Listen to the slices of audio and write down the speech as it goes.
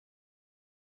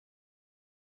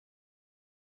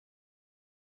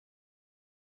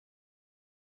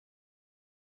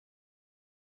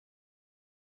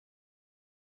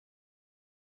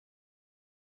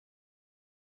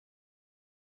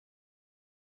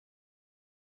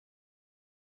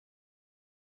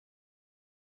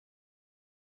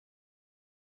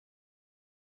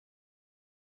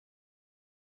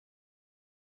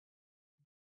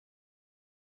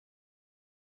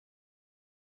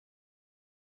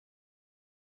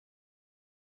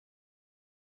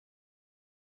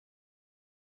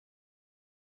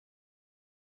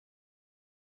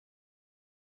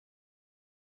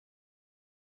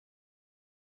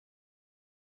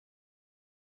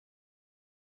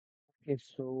Okay,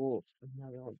 so now I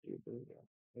want to do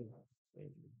you know,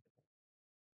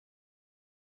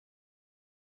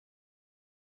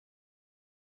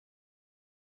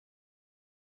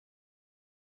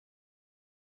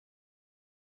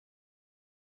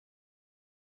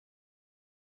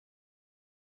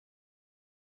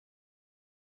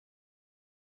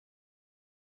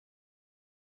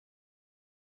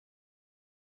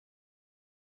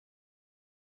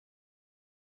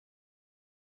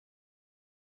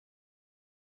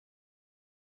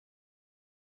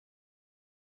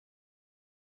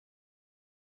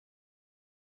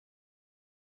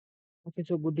 okay,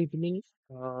 so good evening.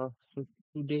 So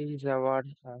today is our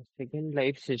second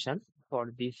live session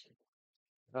for this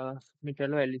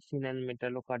metalloallicin and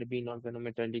metallocarbene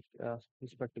organometallic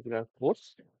this particular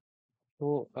course.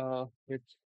 So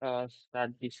let's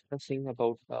start discussing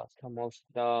about some of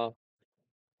the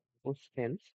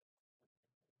questions.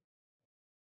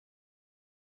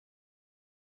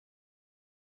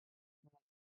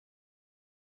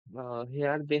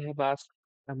 Here they have asked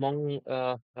among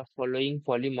the following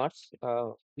polymers,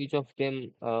 which of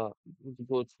them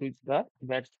goes with that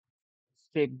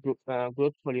step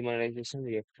growth polymerization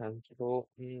reaction. So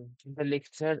in the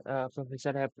lecture,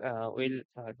 professor have will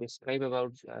describe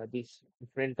about this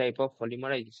different type of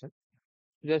polymerization.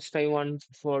 Just I want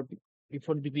for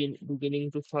before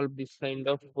beginning to solve this kind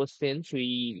of questions,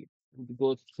 we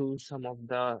go through some of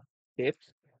the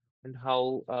steps and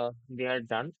how they are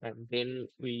done, and then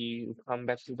we come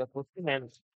back to the question and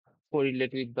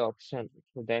correlate with the option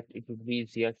so that it would be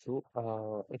easier to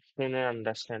explain and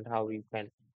understand how you can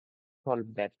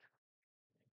solve that.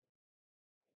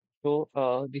 So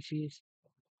this is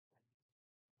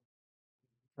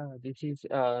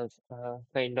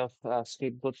kind of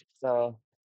stepboat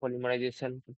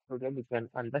polymerization program you can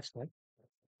understand.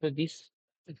 So these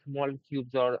small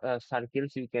cubes or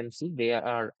circles you can see they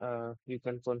are you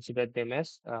can consider them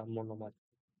as monomer.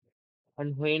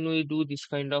 And when we do this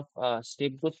kind of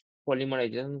stepboat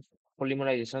polymerization,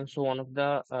 so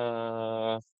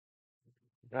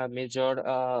major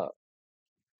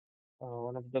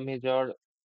one of the major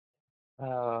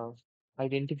uh,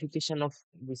 identification of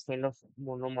this kind of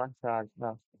monomers are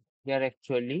they are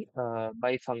actually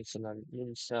bifunctional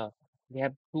means they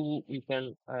have two you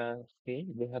can say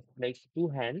they have like two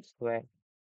hands where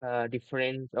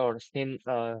different or same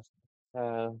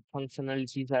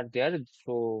functionalities are there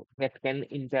so that can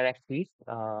interact with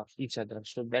each other,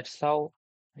 so that's how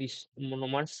these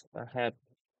monomers have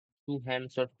two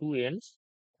hands or two ends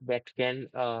that can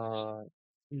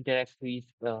interact with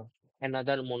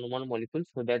another monomer molecule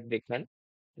so that they can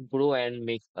grow and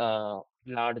make a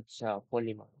large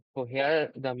polymer. So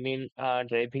here the main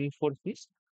driving force is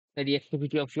the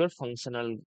reactivity of your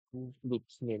functional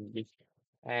groups mainly.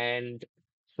 And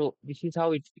so this is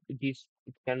how it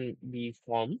can be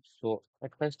formed. So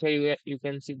at first here you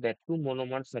can see that two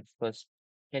monomers at first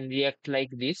can react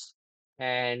like this,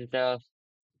 and the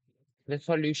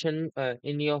solution,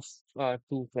 any of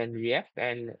two can react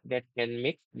and that can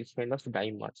make this kind of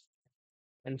dimers.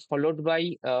 And followed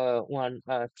by one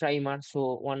trimer.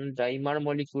 So one dimer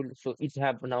molecule, so it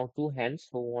have now two hands.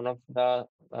 So one of the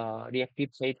reactive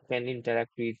site can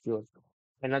interact with your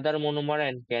another monomer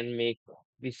and can make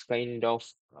this kind of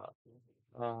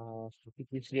so it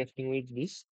is reacting with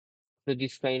this. So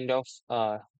this kind of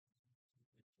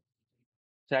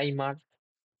trimer.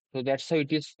 So that's how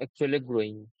it is actually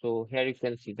growing. So here you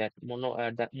can see that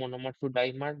that monomer to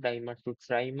dimer, dimer to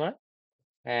trimer,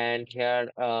 and here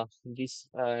this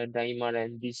dimer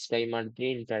and this dimer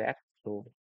they interact. So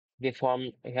they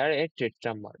form here a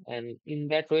tetramer, and in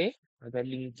that way the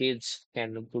linkage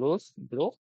can grow,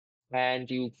 and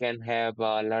you can have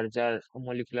a larger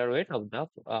molecular weight of the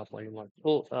polymer.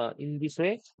 So in this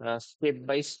way, step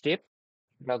by step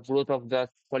the growth of the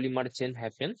polymer chain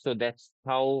happens. So that's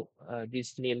how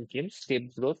this name came, step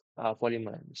growth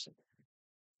polymerization.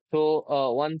 So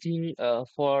one thing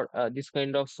for this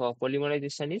kind of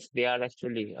polymerization is they are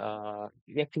actually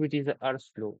the activities are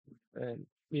slow.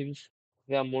 Means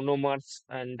the monomers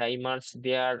and dimers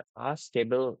they are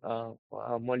stable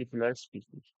molecular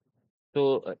species.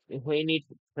 So when it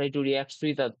try to react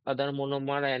with other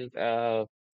monomer and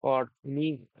or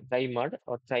any dimer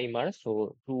or trimer,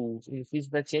 so to increase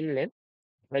the chain length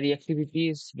the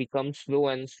reactivities become slow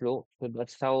and slow. So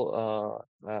that's how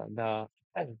the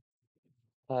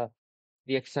uh,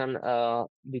 reaction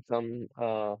become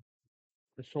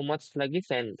so much sluggish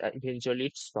and eventually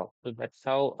it stops. So that's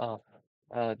how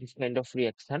this kind of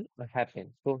reaction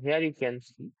happens. So here you can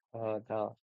see the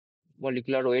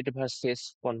molecular weight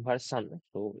versus conversion.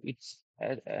 So it's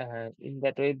in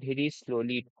that way very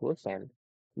slowly it goes, and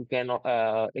you can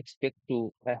expect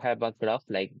to have a graph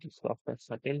like this. After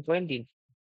certain point,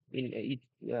 it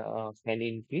can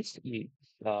increase its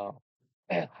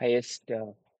highest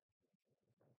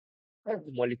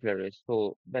molecular weight.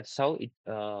 So that's how it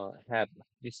have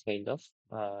this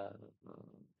uh,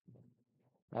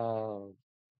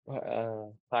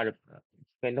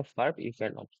 curve, you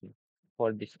can observe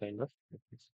for this kind of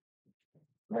practice.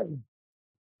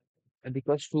 And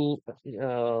because to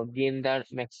gain the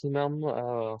maximum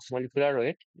molecular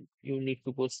weight, you need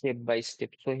to go step by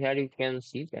step. So here you can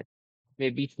see that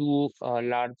maybe two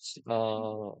large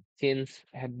chains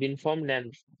have been formed,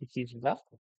 and this is the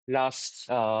last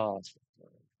bond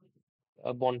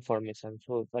formation.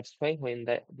 So that's why when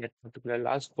that particular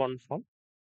last bond form,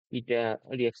 it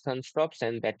reaction stops,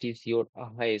 and that is your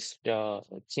highest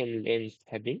chain length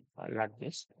having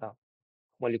largest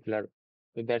molecular.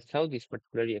 So that's how this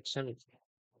particular reaction is.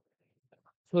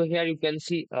 So here you can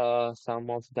see some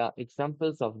of the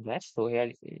examples of that. So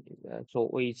here, so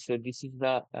this is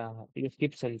the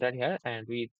reactive center here, and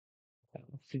with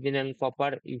oxygen and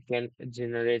copper, you can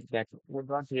generate that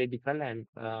advanced radical, and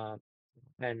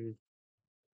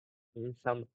in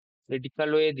some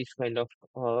radical way, this kind of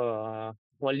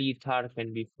polyether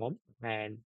can be formed,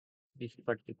 and this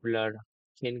particular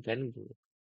chain can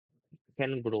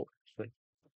grow. So,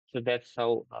 so that's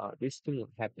how this thing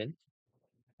happens.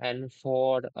 And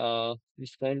for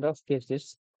this kind of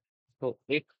cases, so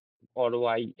X or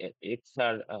Y, X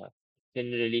are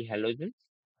generally halogens,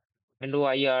 and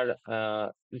Y are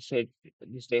this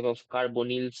type of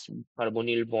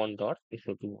carbonyl bond or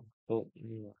SO2 bond. So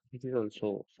this is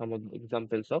also some of the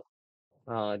examples of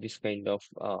this kind of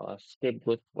step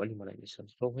growth polymerization.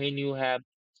 So when you have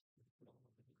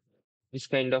this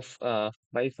kind of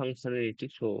bifunctionality,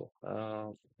 so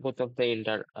both of the end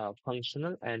are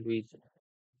functional, and with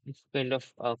this kind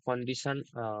of condition,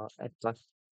 at first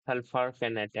sulfur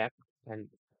can attack, and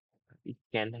it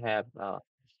can have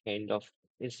kind of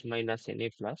S minus Na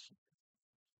plus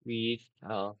with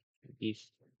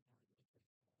this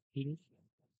thing,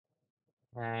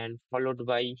 and followed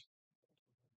by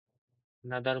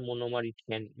another monomer it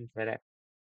can interact.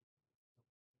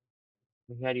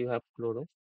 Here you have chloro.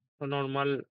 So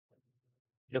normal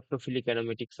electrophilic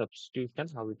aromatic substitution,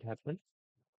 how it happens,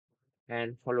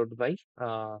 and followed by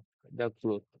the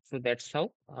growth. So that's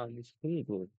how this thing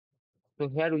goes. So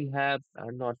here we have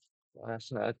not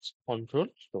such control.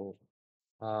 So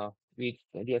with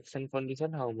reaction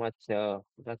condition, how much the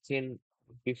chain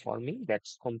be forming,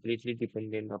 that's completely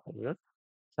dependent upon your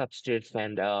substrates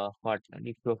and what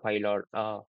nucleophile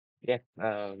or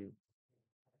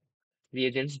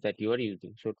reagents that you are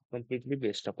using. So completely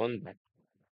based upon that.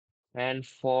 And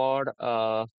for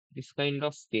this kind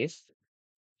of case,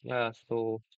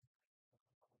 so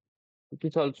it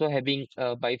is also having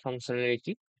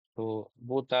bifunctionality. So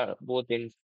both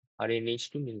in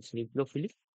RNase2 means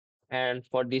nucleophilic, and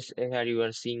for this here you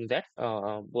are seeing that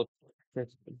both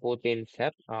ends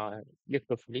have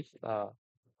electrophilic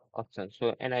option.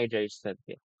 So anhydrides are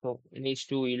there. So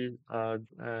NH2 will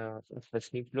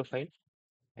first nucleophile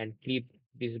and keep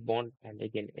this bond, and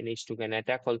again NH2 can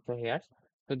attack also here.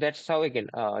 So that's how again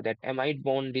that amide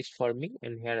bond is forming,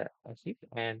 and here acid,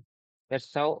 and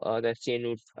that's how the chain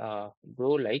would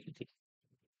grow like this.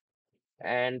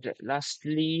 And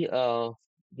lastly,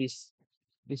 this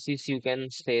is, you can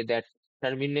say, that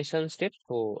termination step.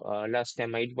 So last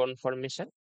amide bond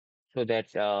formation, so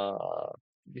that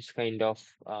this kind of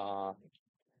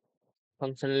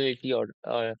functionality or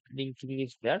linking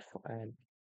is there, and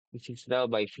this is the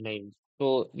biphenyl.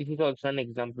 So this is also an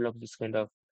example of this kind of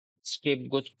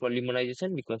scapegoat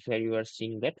polymerization, because here you are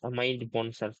seeing that amide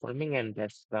bonds are forming, and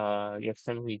that's the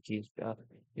reaction which is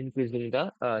increasing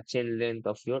the chain length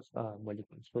of your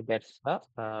molecule. So that's the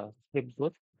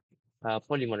scapegoat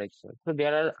polymerization. So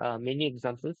there are many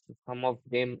examples. Some of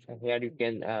them here you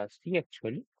can see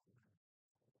actually.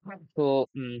 So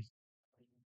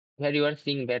here you are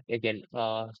seeing that again,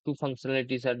 two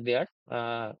functionalities are there,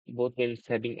 both ends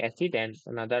having acid and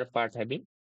another part having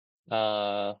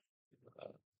uh,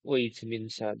 which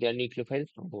means they are nucleophiles,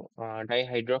 so,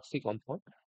 dihydroxy compound.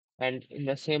 And in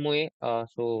the same way, at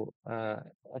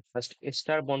first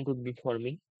ester bond would be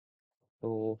forming.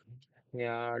 So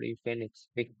here you can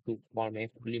expect to form a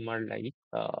polymer like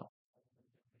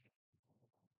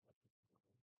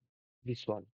this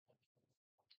one.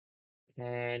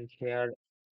 And here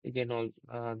again, all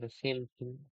the same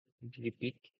thing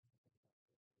repeat,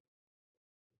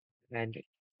 and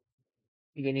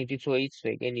again it is OH, so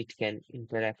again it can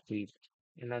interact with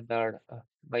another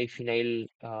biphenyl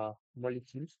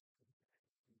molecules,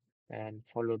 and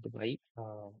followed by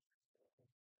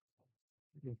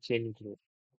chain group.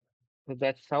 So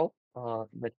that's how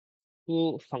the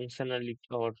two functionality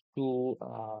or two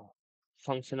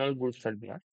functional groups are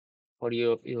there for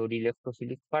your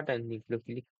electrophilic part and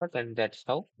nucleophilic part, and that's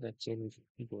how the chain is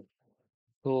goes.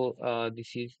 So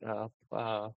this is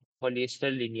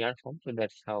polyester linear form. So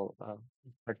that's how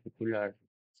particular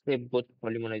step both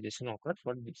polymerization occurs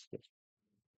for this case.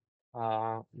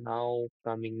 Now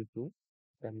coming to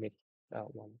the next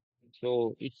one.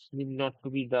 So it's need not to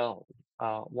be the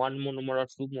one monomer or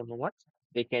two monomers.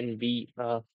 They can be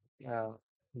uh,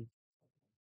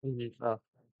 mm,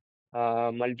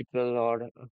 uh, multiple or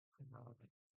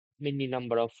many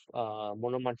number of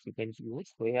monomers you can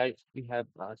use. So here we have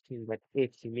seen that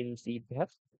H means it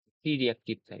has three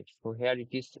reactive sites. So here it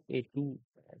is A2.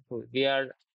 So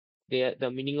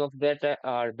the meaning of that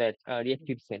are that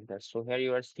reactive centers. So here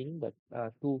you are seeing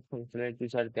that two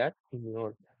functionalities are there in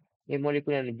your A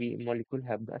molecule and B molecule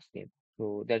have the same.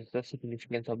 So that's the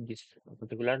significance of this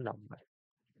particular number.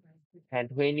 And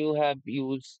when you have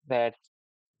used that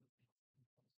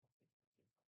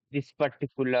this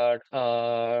particular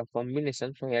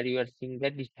combination, so here you are seeing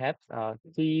that it has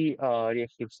three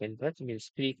reactive centers,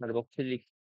 means three carboxylic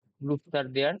groups are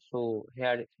there. So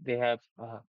here they have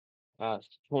uh,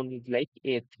 shown it like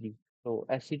A3. So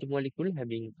acid molecule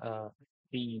having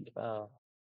three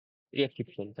reactive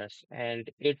centers, and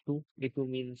A2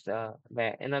 means the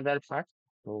another part.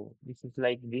 So this is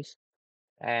like this,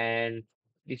 and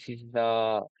this is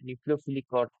the nucleophilic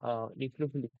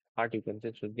part you can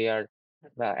say. So they are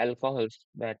the alcohols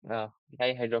that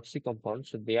dihydroxy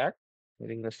compounds. So they are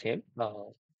having the same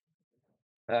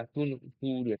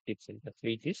two reactive centers. So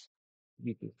it is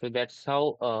B2. So that's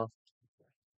how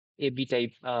AB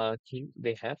type thing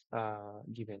they have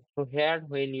given. So here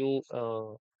when you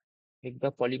make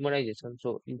the polymerization,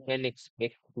 so you can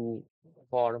expect to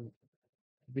form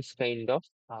this kind of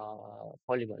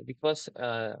polymer because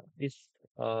uh, this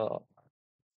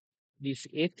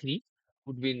A3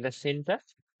 would be in the center,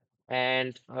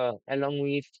 and along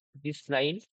with this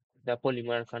line the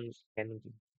polymer can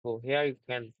be. So here you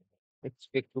can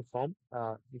expect to form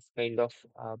this kind of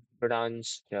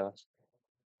branched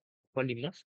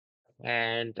polymer,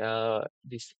 and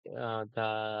this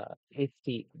the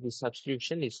H3 the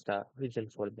substitution is the reason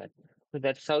for that. So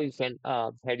that's how you can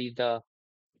vary the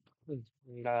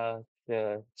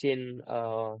chain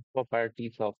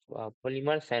properties of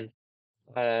polymers, and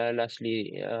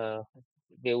lastly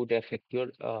they would affect your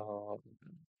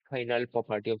final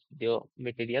property of the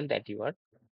material that you are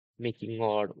making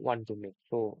or want to make.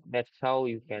 So that's how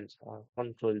you can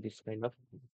control this kind of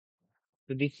thing.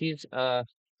 So this is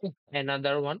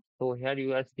another one. So here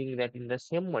you are seeing that in the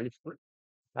same molecule,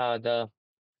 the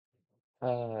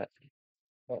uh,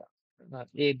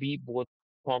 AB both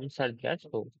forms are there.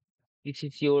 So this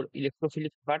is your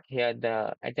electrophilic part. Here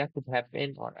the attack would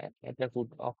happen or attack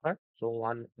would occur. So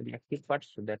one reactive part.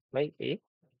 So that's why A,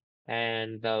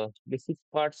 and the basic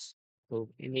parts. So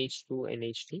NH2,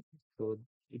 NH2. So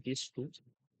it is two.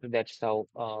 So that's how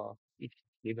it's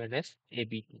given as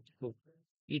AB2. So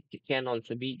it can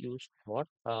also be used for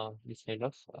this kind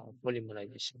of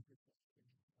polymerization.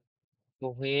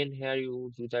 So when here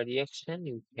you do the reaction,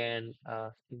 you can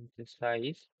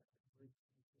synthesize.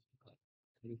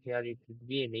 Here it would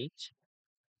be NH.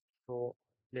 So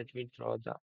let me draw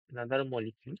the another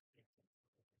molecule.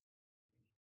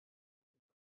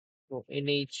 So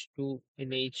NH2,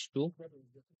 NH2,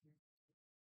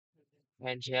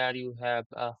 and here you have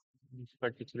this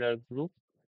particular group.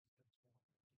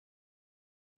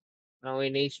 Now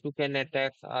NH2 can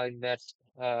attack in that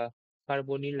uh,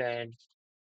 carbonyl, and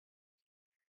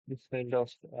this kind of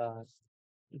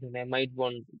amide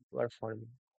bond are forming.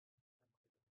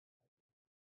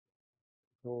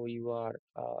 So you are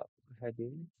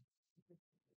having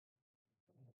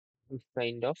this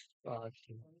kind of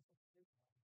thing.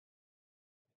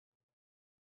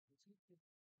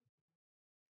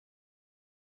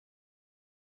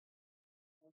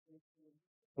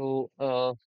 So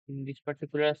in this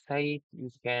particular site,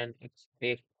 you can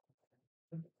expect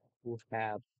to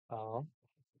have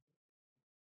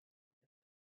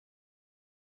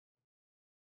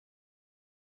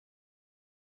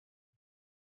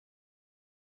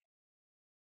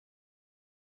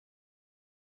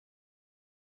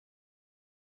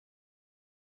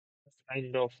this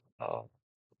kind of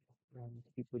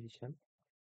preposition,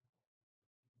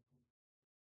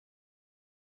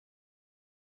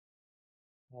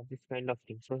 this kind of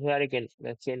thing. So here again,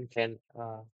 the chain can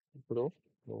grow.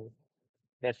 So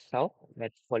that's how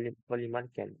that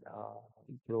polymer can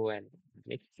grow and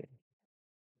make chain.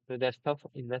 So that's how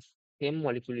in the same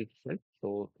molecule itself.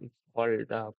 So it's called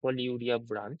polyurea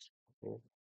branch. So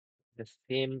the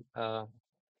same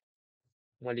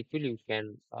molecule, you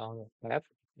can have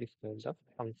this kind of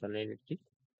functionality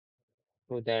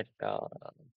so that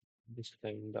this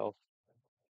kind of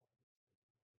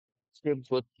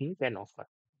scapegoat thing can offer.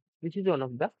 This is one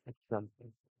of the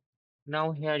examples.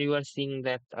 Now here you are seeing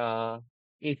that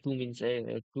A2 means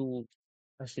two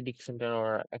acidic center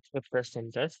or acceptor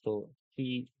centers. So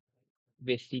three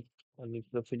basic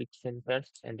nucleophilic centers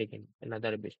and again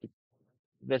another basic.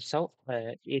 That's how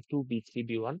A2, B3,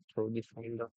 B1. So this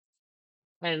kind of,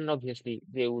 and obviously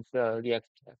they would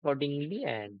react accordingly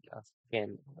and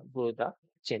can grow the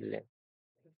chain length.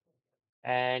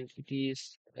 And it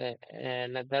is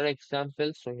another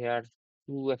example. So here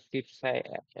two active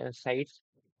sites,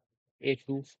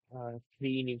 A2,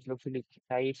 three nucleophilic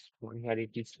sites. So here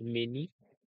it is many.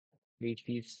 It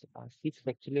is six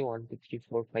actually, one, two, three,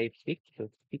 four, five, six. So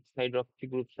six hydroxy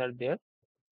groups are there.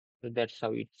 So that's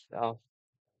how it's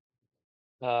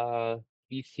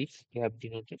P6 they have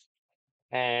denoted.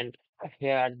 And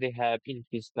here they have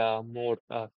increased the more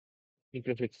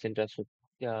nucleophilic centers. So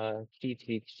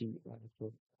 333.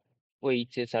 So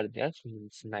OHs are there, so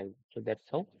it's 9. So that's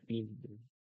how P.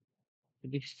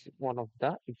 This is one of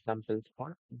the examples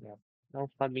for that. Now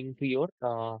coming to your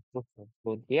question.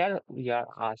 So there we are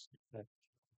asked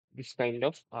this kind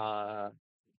of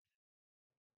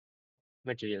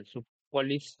material. So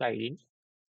polystyrene.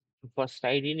 For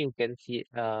styrene, you can see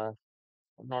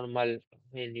normal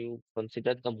when you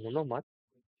consider the monomer,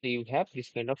 so you have this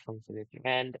kind of functionality,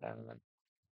 and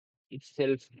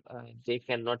itself they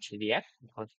cannot react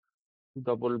because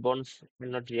double bonds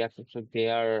cannot react. So they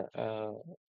are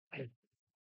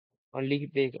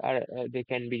only they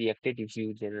can be reacted if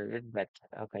you generate that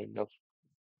kind of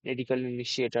radical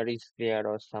initiator is there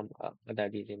or some other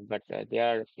reason, but they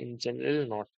are in general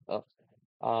not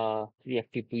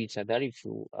reactive to each other if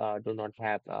you do not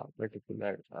have a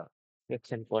particular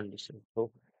reaction condition.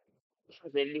 So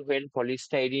mainly when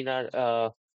polystyrene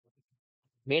are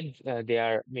made, they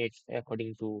are made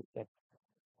according to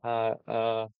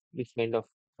this kind of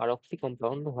peroxy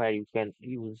compound where you can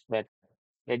use that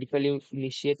radical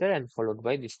initiator and followed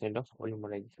by this kind of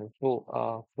polymerization.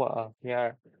 So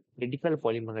here radical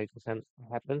polymerization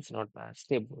happens, not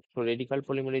stable. So radical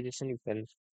polymerization you can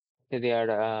say they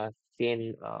are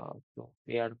chain no,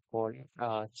 they are called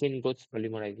chain growth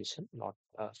polymerization, not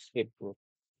step growth.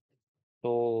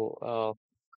 So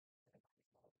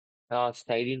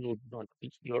styrene would not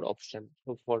be your option.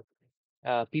 So for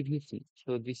PVC,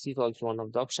 so this is also one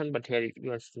of the option, but here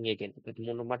you are seeing again that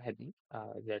monomer having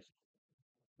that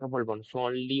double bond. So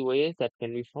only way that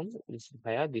can be formed is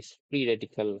via this free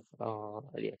radical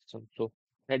reaction. So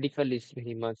radical is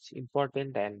very much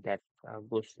important, and that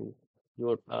goes to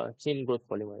your chain growth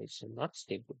polymerization, not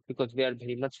stable, because they are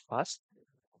very much fast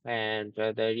and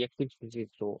the reactive speed is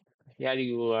low. Here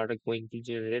you are going to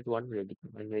generate one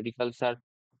radical, and radicals are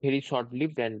very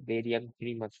short-lived and they react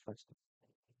very much faster.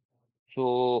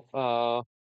 So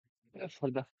for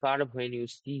the curve, when you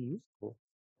see, so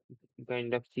you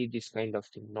kind of see this kind of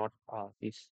thing, not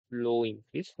this low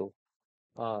increase. So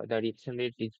the reaction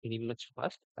rate is very much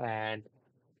fast, and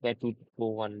that would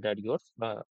go under your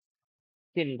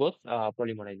chain growth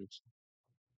polymerization.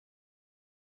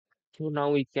 So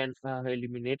now we can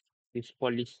eliminate this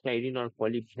polystyrene or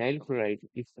polyvinyl chloride,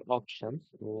 these options.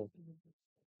 So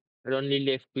we're only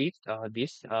left with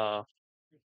this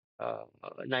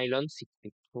nylon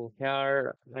 60. So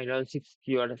here, nylon 60,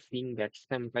 you are seeing that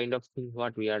some kind of thing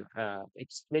what we are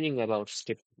explaining about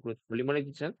step growth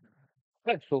polymerization.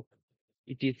 Right. So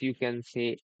it is, you can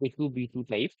say, A2B2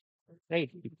 type, right?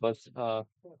 Because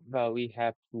we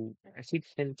have two acid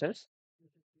centers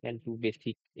and two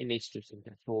basic NH2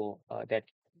 centers. So that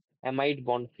amide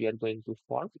bond we are going to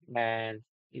form, and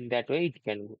in that way it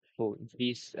can go. So it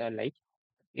is like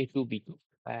A2B2,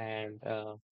 and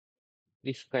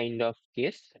this kind of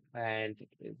case, and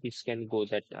this can go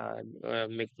that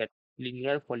make that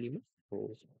linear polymer.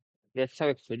 So that's how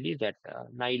actually that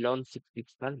nylon 6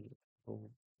 can. So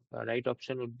the right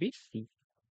option would be C,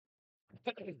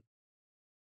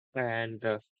 and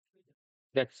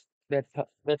that's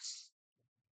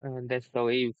the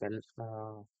way you can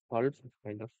solve this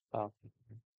kind of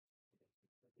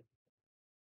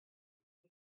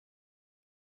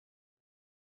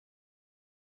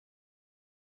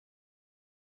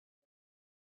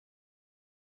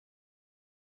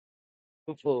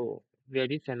so there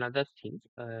is another thing.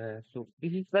 So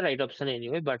this is the right option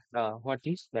anyway, but what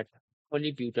is that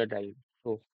polybutadiene?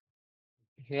 So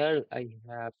here I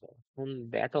have shown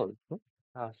that also.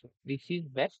 So this is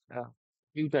best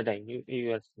butadiene.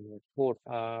 You are seeing four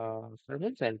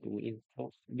carbons and two in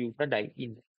so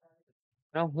butadiene.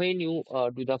 Now, when you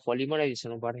do the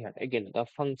polymerization over here, again, the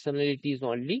functionality is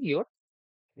only your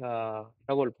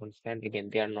double bonds, and again,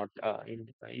 they are not in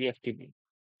reactive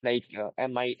like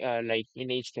like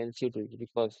NH10CO2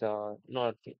 because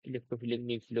not electrophilic,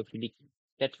 nucleophilic,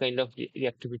 that kind of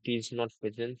reactivity is not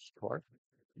present for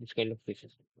this kind of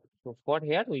cases. So for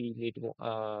here, we need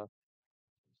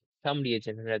some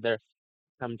reagent rather.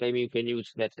 Sometime you can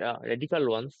use that radical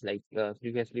ones like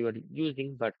previously we were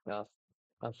using, but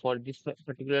for this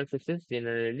particular cases,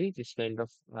 generally this kind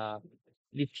of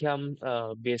lithium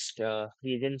based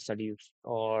reagents are used,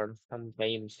 or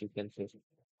sometimes you can say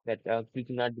that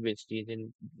Grignard based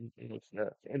reagent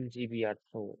MGBR.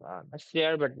 So that's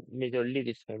there, but majorly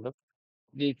this kind of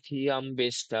lithium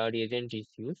based reagent is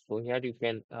used. So here you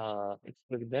can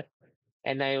expect that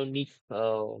anionic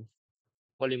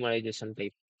polymerization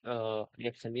type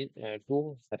reaction is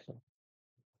to happen.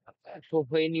 So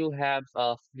when you have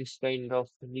this kind of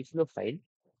nucleophile,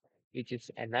 which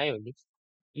is anionic,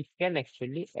 it can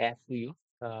actually add to your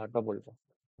double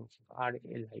bond.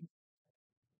 RLI.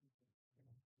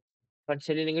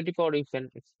 Partially negative, or you can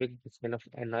expect this kind of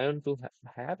anion to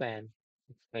have, and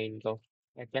this kind of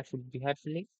attack would be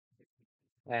happening,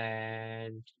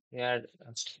 and yeah,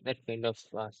 that kind of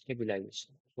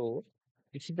stabilization. So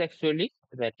this is actually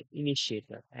that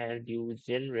initiator, and you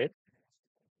generate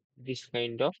this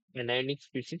kind of anionic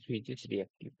species which is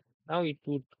reactive. Now it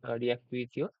would react with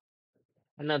your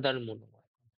another monomer,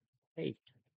 right?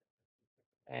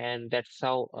 And that's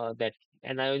how that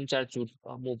anion charge would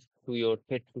move to your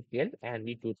head to tail, and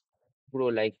it would grow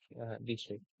like this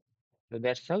way. So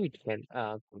that's how it can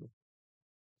grow.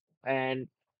 And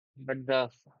but the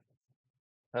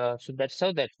so that's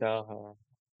how that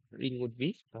ring would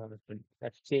be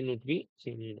that chain would be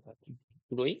chain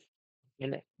growing,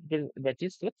 and then that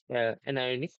is the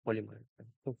anionic polymer.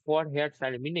 So for hair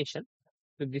termination,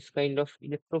 so this kind of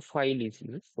electrophile is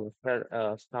used. So for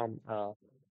uh,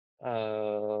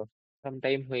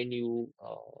 sometime when you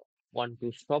want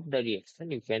to stop the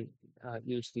reaction, you can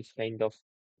use this kind of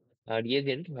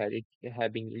reagent where it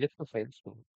having electrophiles.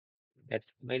 So that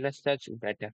minus charge would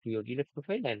attack to your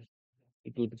electrophile, and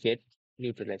it would get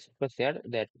neutralized because there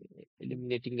that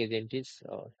eliminating agent is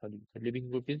sorry, the living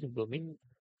group is bromine.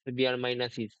 The Br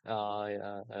minus is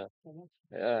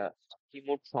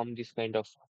removed from this kind of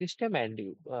system, and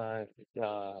you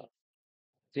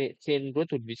chain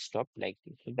growth would be stopped like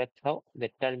this. So that's how the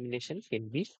termination can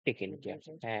be taken care.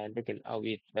 And again,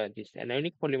 with this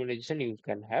anionic polymerization, you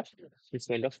can have this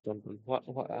kind of control.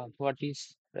 What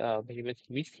is very much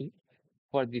missing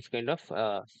for this kind of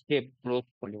step growth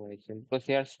polymerization? Because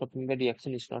they are stopping the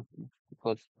reaction is not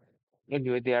because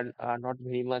anyway they are not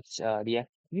very much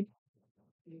reactive.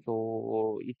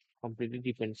 So it completely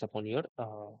depends upon your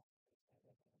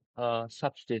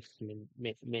substrate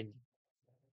main.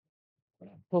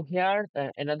 So here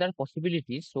another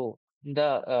possibility. So in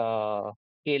the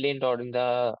tail end or in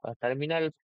the terminal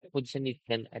position, it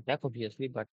can attack obviously,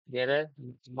 but there are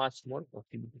much more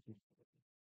possibilities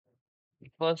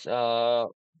because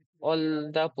all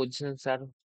the positions are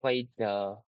quite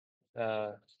uh,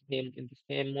 same in the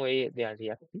same way they are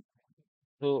reactive.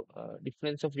 So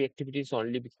difference of reactivity is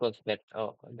only because that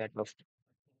of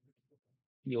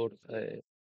your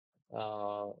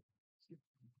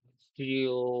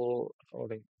stereo or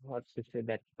what to say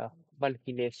that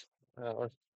bulkiness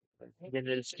or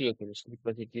general stereochemistry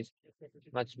because it is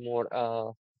much more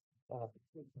uh,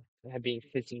 having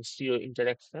facing stereo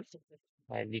interaction,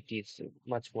 and it is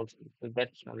much more so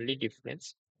that's only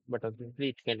difference, but obviously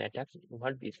it can attack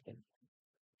over this center.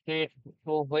 Okay,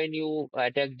 so when you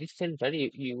attack this center,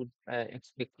 you would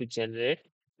expect to generate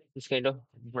this kind of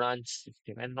branch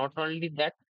system, and not only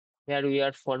that, here we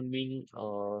are forming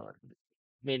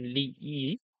mainly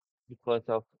E because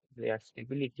of their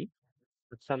stability.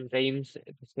 But sometimes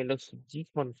this kind of G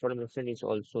conformation is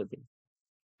also there.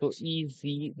 So E,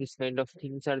 Z, this kind of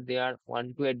things are there.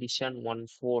 1, 2 addition, 1,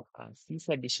 4, 6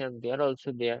 addition, they are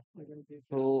also there.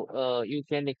 So you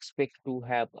can expect to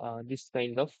have this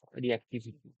kind of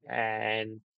reactivity.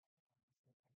 And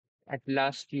at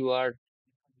last you are,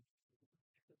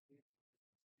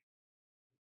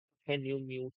 can you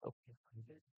mute? Okay.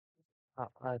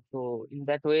 So in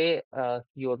that way,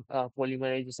 your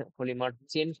polymer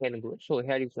chain can grow. So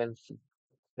here you can see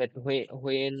that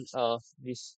when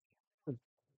this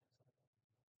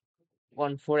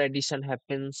 1, 4 addition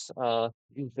happens,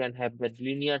 you can have that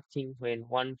linear thing. When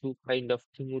 1, 2 kind of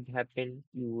thing would happen,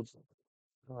 you would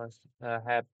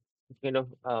have this kind of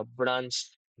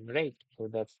branch, right? So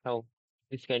that's how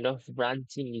this kind of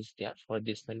branching is there for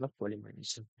this kind of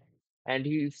polymerization. And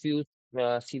if you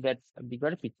see that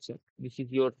bigger picture, this is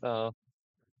your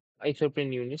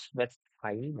isoprene units, that's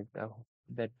fine, but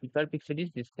the deeper picture is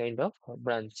this kind of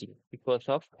branching because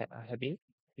of having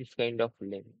this kind of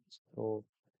length. So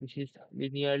this is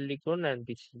linearly grown and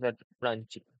this is that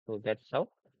branching. So that's how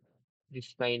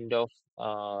this kind of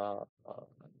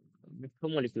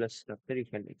macromolecular structure you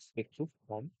can expect to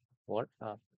form for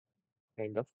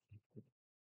kind of.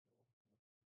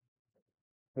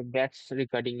 So that's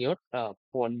regarding your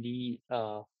poly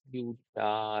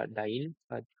butadiene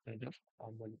kind of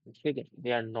molecules. Again,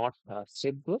 they are not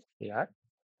shape growth, they are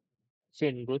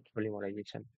chain growth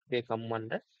polymerization. They come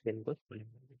under chain growth polymerization.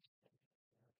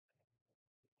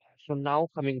 So now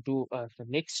coming to the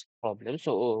next problem.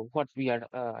 So what we are,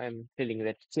 I'm telling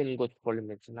that chain growth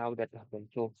polymerization, how that happens.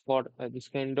 So for this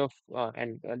kind of,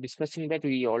 and discussing that,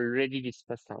 we already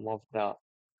discussed some of the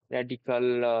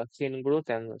radical chain growth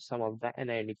and some of the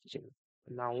anionic chain.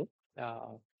 Now,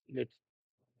 let's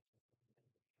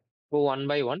go one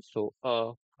by one. So,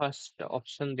 first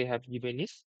option they have given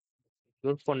is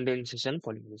your condensation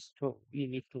polymerase. So, we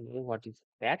need to know what is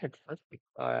that at first.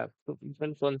 So, you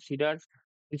can consider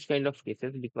this kind of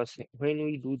cases because when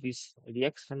we do this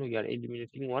reaction, we are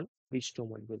eliminating one H2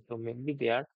 molecule. So, maybe they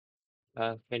are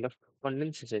kind of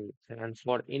condensation reaction. And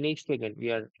for NH2 again,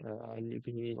 we are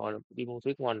eliminating or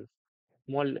removing one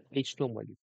small H2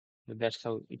 molecule. So, that's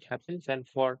how it happens. And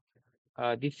for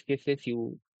these cases,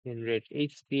 you generate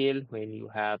HCl when you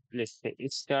have, let's say,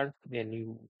 ester, then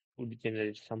you would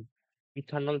generate some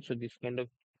ethanol. So this kind of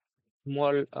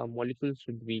small molecules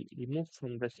should be removed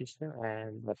from the system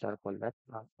and what are called that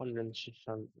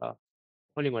condensation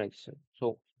polymerization.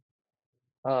 So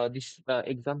these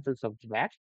examples of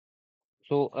that.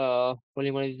 So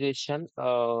polymerization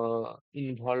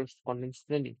involves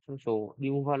condensation reaction. So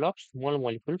removal of small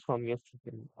molecule from your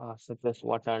system, such as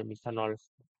water, methanol,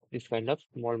 this kind of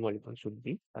small molecule should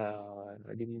be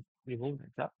removed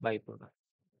as a byproduct.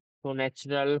 So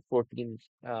natural proteins,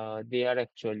 they are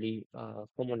actually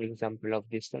common example of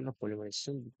this kind of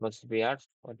polymerization because they are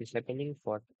what is happening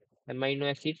for amino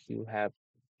acids. You have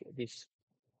this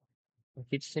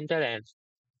acid center and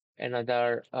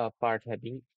another part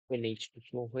having NH2.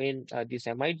 So when this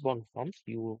amide bond forms,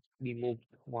 you remove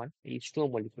one H2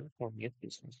 molecule from your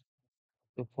system.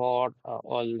 So for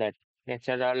all that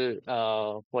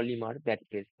natural polymer that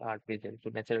is are present, so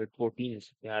natural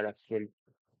proteins, they are actually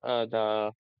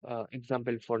the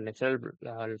example for natural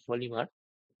polymer.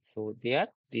 So there,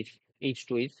 this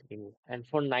H2 is removed. And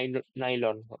for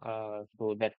nylon,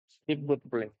 so that strip with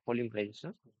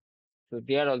polymerization. So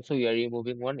there also we are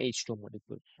removing one H2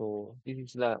 molecule. So this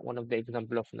is the one of the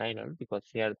example of nylon because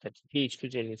here that H2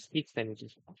 chain is fixed and it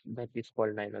is that is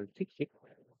called nylon 6.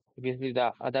 Obviously,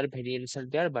 the other variants are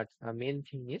there, but the main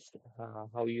thing is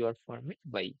how you are forming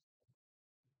by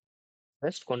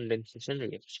first condensation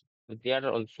reaction. So they are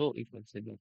also you can say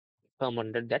that come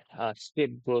under that step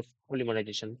growth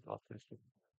polymerization process.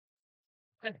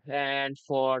 And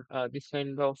for this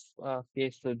kind of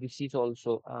case, so this is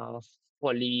also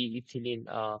polyethylene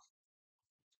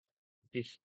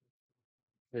this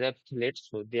reptilates.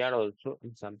 So they are also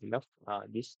example of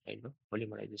this kind of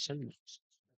polymerization.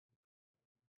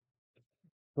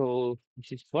 So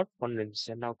this is for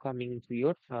condensation. Now coming to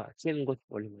your chain growth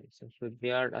polymerization. So they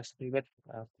are asking that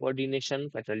coordination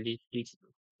catalytic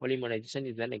polymerization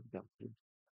is an example.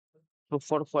 So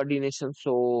for coordination,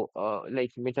 so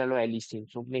like metalloallicin,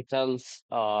 so metals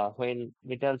when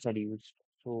metals are used.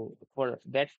 So for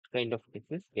that kind of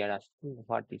cases, they are asking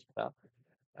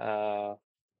uh,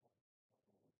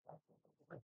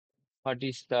 what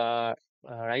is the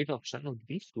right option would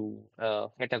be to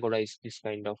categorize this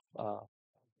kind of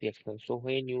reaction. So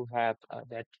when you have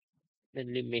that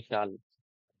mainly metal,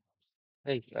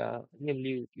 like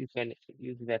namely you can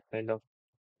use that kind of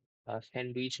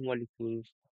sandwich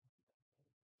molecules,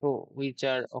 so which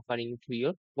are occurring through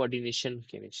your coordination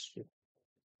chemistry.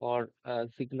 Or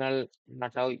signal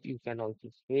not how you can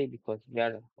also say because they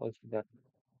are also the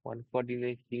one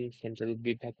coordinating center will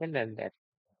be vacant and that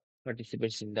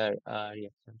participates in the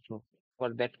reaction. So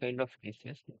for that kind of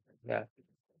cases, the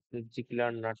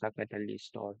particular NATA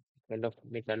catalyst or kind of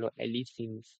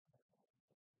metalloallicins.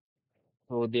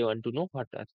 So they want to know what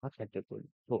are the category.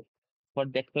 So for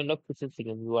that kind of cases,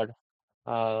 again, you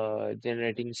are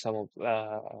generating some of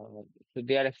so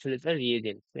they are actually the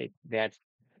reagents, right? That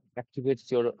activates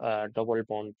your double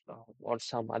bond or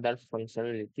some other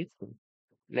functionalities.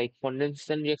 Like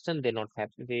condensation reaction,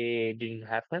 they didn't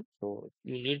happen. So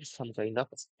you need some kind of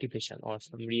activation or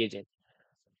some reagent.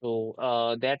 So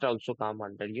that also come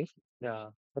under your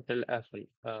sorry,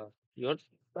 your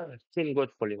chain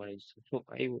growth polymerization. So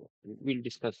will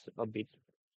discuss a bit.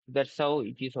 That's how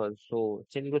it is also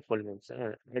chain growth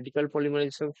polymerization. Radical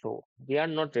polymerization, so they are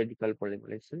not radical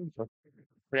polymerization. But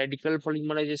radical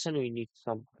polymerization, we need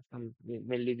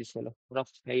mainly this kind of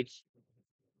peroxides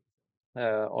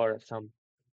or some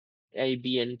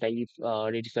IBN type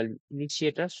radical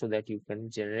initiator so that you can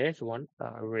generate one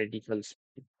radical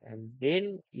split. And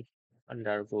then it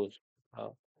undergoes uh,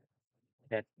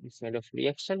 that this kind of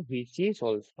reaction, which is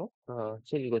also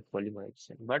chain growth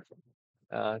polymerization. But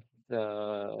uh,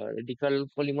 the radical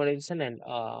polymerization and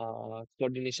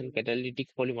coordination catalytic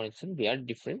polymerization, they are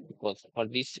different because for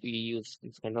this we use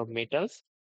this kind of metals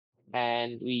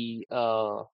and we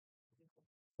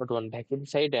put one vacuum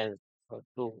side and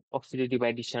to oxidative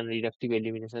addition, reductive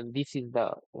elimination. This is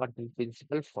the working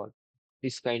principle for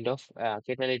this kind of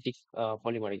catalytic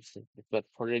polymerization. But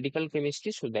for radical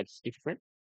chemistry, so that's different.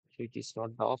 So it is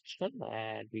not the option,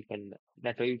 and we can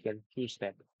that way we can choose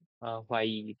that why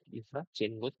it is a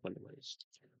chain growth polymerization.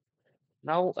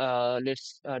 Now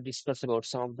let's discuss about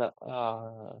some of the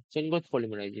chain growth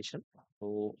polymerization.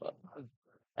 So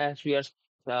as we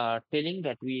are telling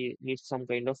that we need some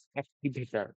kind of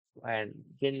activator, and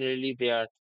generally they are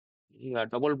yeah,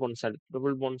 double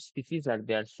bond species are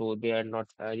there, so they are not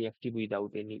reactive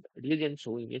without any reagent.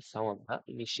 So we need some of the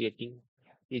initiating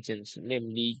agents,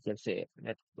 namely you can say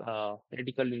that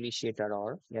radical initiator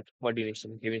or that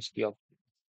coordination chemistry of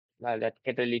that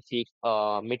catalytic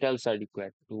metals are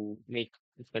required to make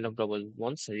this kind of double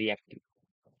bonds reactive.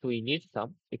 So we need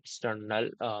some external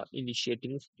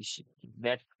initiating species.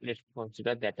 That let's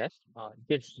consider that as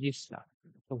this star,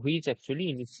 so which actually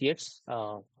initiates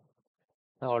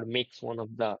or makes one of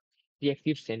the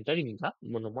reactive center in the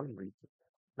monomer molecule.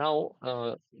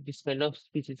 Now, this kind of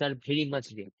species are very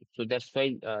much reactive. So that's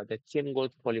why the chain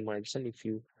growth polymerization, if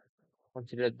you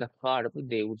consider the curve,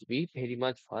 they would be very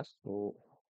much fast. So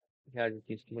here it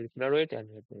is molecular weight and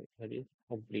here is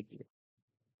completely.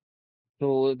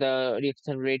 So the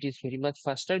reaction rate is very much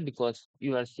faster because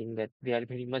you are seeing that they are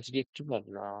very much reactive and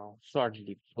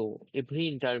short-lived. So every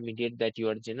intermediate that you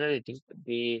are generating,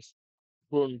 they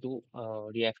prone to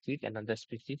react with another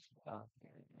species,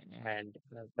 and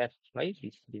that's why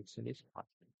this reaction is fast.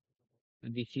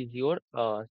 This is your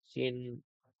chain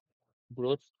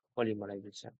growth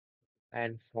polymerization,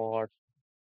 and for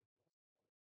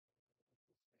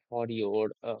your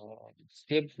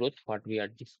step growth, what we are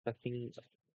discussing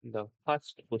the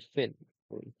first question,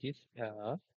 so it is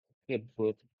step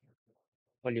growth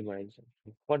polymerization.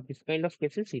 For this kind of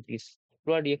cases, it is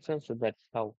slow reaction, so that's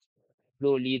how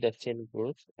slowly the chain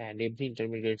grows, and every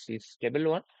intermediate is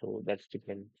stable one, so that's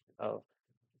depend. Uh,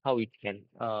 how it can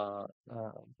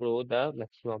grow the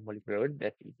maximum molecular weight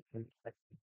that it can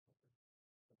achieve.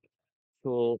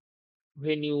 So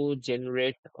when you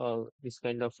generate this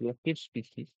kind of reactive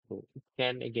species, so it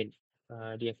can again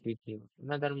react with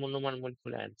another monomer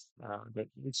molecule and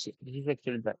this is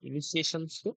actually the initiation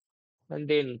step, and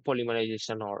then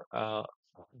polymerization or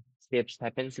steps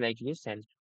happens like this, and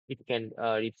it can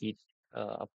repeat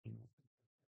up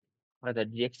to the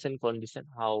reaction condition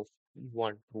how you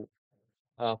want to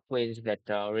quench that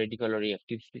radical or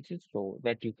reactive species so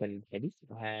that you can edit,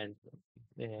 and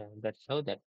that's how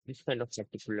that this kind of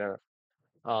particular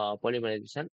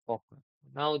polymerization occurs.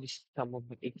 Now this is some of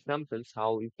the examples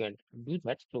how you can do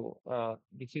that. So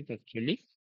this is actually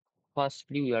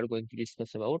firstly we are going to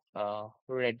discuss about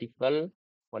radical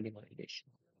polymerization.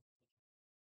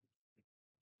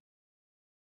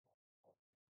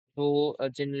 So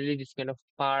generally this kind of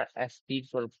par acids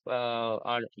or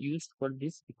are used for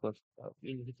this because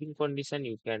in heating condition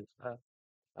you can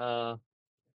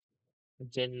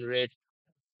generate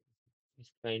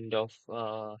this kind of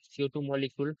CO2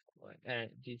 molecule, and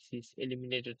this is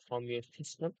eliminated from your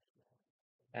system,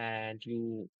 and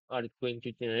you are going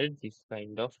to generate this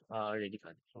kind of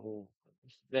radical. So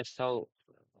that's how,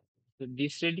 so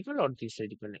this radical or this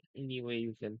radical, any way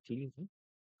you can think.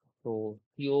 So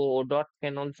CO dot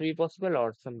can also be possible,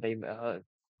 or sometime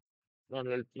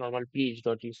normal pH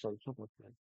dot is also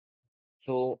possible.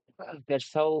 So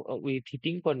that's how with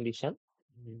heating condition.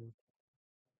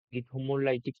 With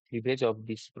homolytic cleavage of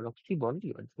this proxy bond,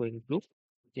 you are going to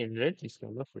generate this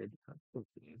kind of radical. So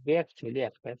they actually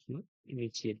act as the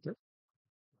initiator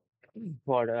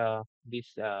for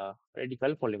this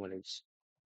radical polymerase.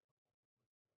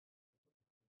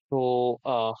 So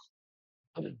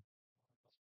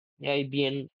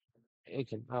IBN,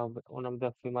 okay, one of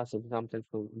the famous examples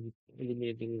for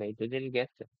eliminating nitrogen gas,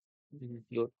 this is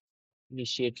your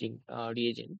initiating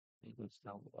reagent. Because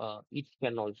now it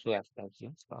can also act as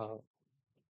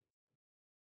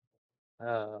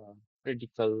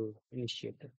radical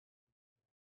initiator.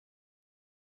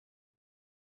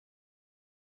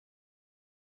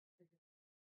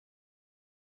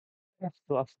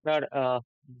 So after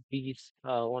these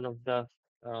one of the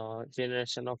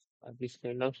generation of this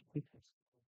kind of species,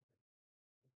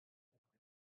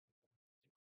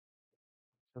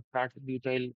 so start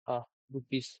butyl group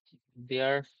is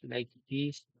there like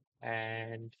this,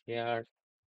 and here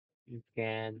you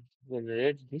can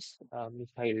generate this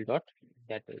methyl dot,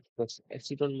 that is because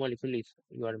acetone molecule is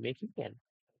you are making, and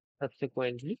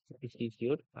subsequently this is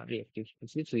your reactive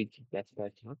species which that's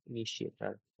your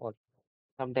initiator, or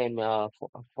sometime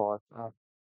for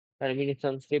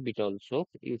termination step it also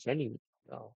you can use.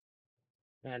 Uh,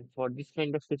 and for this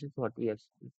kind of species, what we are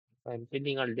I'm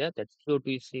telling earlier that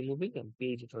CO2 is removing and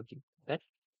pH is working that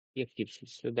reactive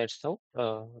species. So that's how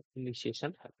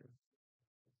initiation happens.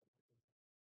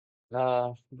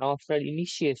 Now after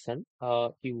initiation,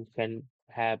 you can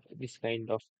have this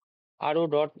kind of RO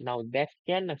dot. Now that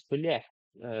can actually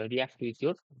react with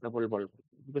your double bond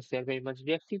because they are very much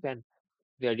reactive, and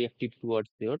they are reactive towards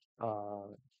your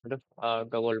sort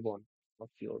of double bond of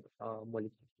your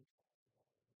molecule.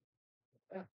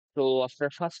 So after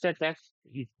first attack,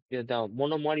 the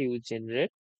monomer you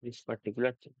generate this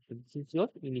particular thing. So this is your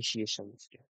initiation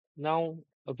step. Now,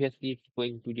 obviously, it's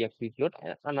going to react with your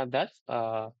another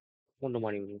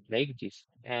monomer unit like this,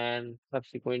 and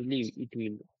subsequently it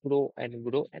will grow and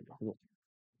grow and grow.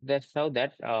 That's how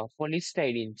that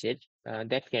polystyrene jet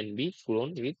that can be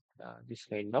grown with this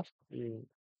kind of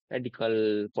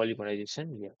radical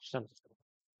polymerization reaction.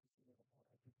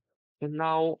 So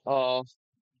now,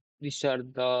 these are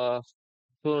the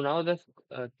so now the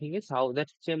thing is how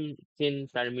that chain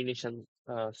termination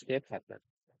step happens.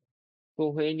 So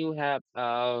when you have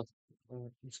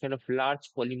this kind of large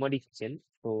polymeric chain,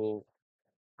 so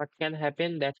what can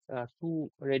happen that two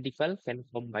radical can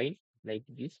combine like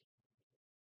this.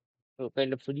 So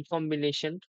kind of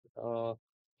recombination uh,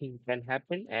 thing can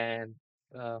happen, and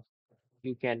uh,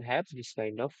 you can have this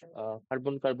kind of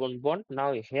carbon-carbon bond.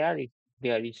 Now here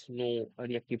there is no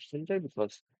reactive center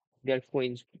because they are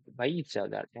coincided by each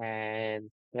other, and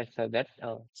that's how that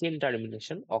chain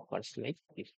termination occurs like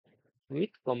this. With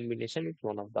combination is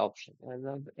one of the options.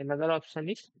 Another option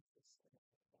is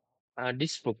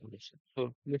disproportion.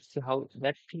 So let's see how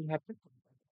that thing happens.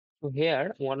 So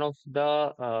here one of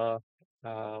the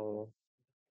uh,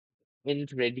 end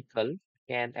radical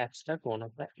can abstract one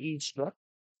of the each dot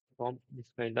from this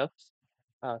kind of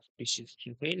species.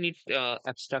 So when it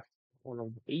abstract one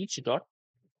of each dot,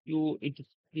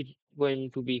 it's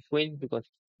going to be quenched because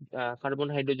carbon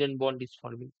hydrogen bond is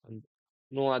forming and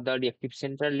no other reactive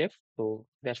center left. So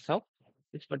that's how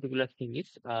this particular thing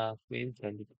is quenched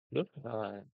and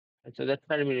and so that's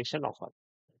termination of it.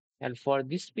 And for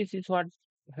this species, what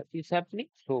is happening?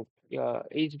 So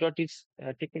each dot is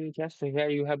taken care. So here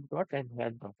you have dot and here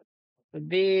dot. So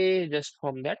they just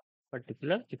form that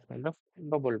particular this kind of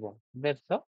double bond. That's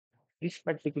how this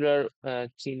particular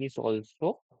chain is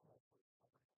also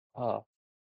uh,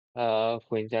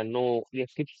 when there are no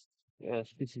reactive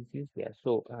species is there.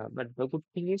 So, but the good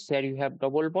thing is here you have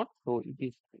double bond, so it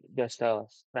is just a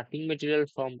starting material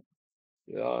from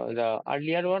the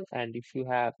earlier one, and if you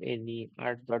have any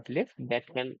art dot left, that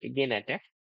can again attack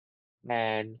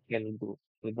and can do.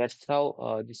 So that's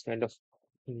how this kind of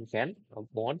thing can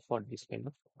bond for this kind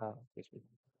of species.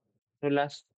 So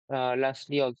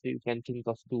lastly, also you can think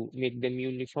of to make them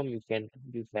uniform, you can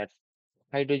use that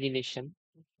hydrogenation.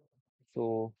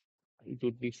 So it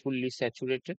would be fully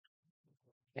saturated,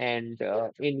 and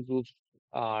in groups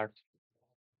are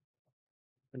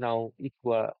now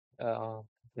equal.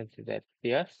 You can say that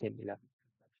they are similar.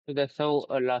 So that's how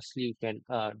lastly you can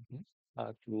do,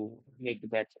 to make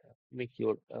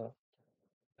your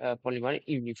polymer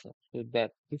uniform. So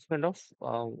that this kind of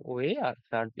way are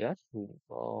there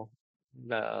to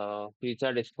which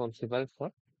are responsible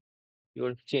for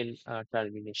your chain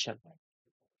termination.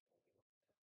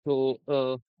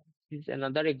 So this is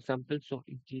another example. So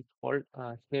it is called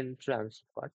chain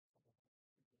transfer.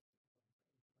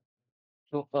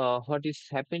 So what is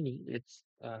happening? Let's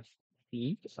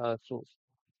see. So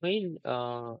when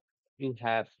you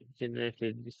have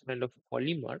generated this kind of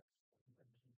polymer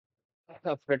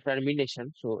after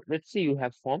termination, so let's say you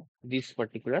have formed this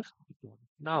particular one.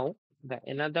 Now the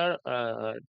another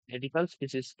radical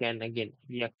species can again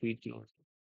react with your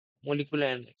molecule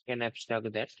and can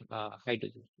abstract that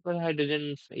hydrogen, because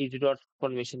hydrogen's H dot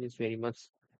formation is very much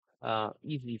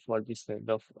easy for this kind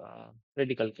of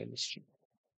radical chemistry.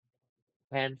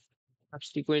 And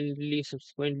subsequently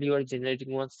you are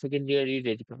generating one secondary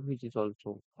radical which is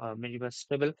also very much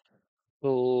stable.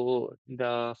 So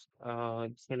the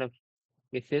this kind of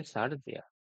cases are there.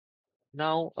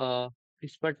 Now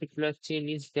this particular chain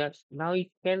is there. Now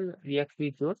it can react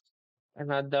with yours.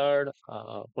 another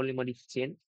polymerase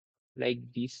chain like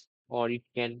this, or it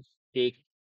can take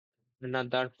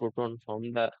another proton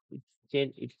from the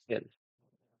chain itself,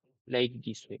 like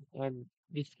this way. And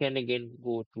this can again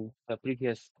go to the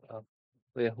previous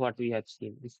where what we have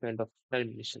seen, this kind of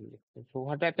termination reaction. So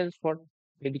what happens for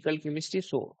medical chemistry?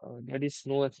 So there is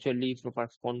no actually proper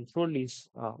control is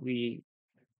we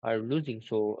are losing.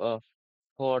 So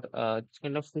for this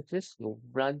kind of cases, so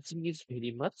branching is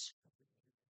very much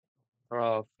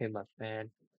famous, and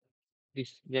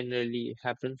this generally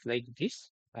happens like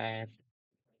this. And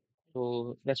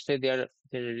so that's why they are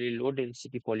generally low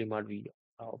density polymer we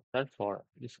observe for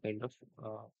this kind of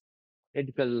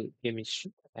medical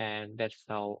chemistry, and that's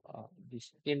how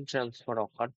this chain transfer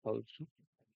occurs also.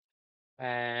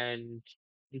 And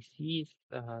this is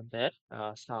that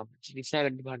some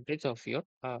disadvantage of your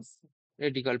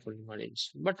radical polymerase.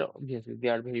 But obviously, they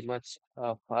are very much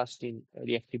fast in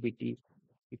reactivity.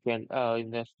 You can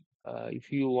in the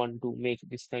if you want to make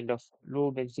this kind of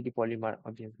low density polymer,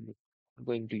 obviously, you're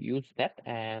going to use that,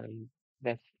 and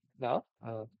that's the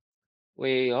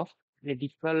way of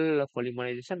radical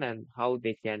polymerization and how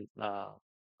they can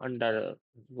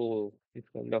undergo this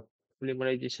kind of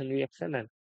polymerization reaction, and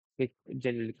it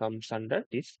generally comes under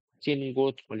this chain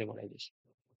growth polymerization.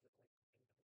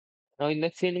 Now, in the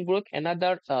chain growth,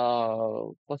 another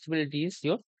possibility is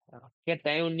your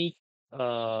cationic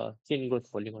chain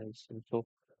growth polymerization. So,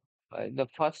 the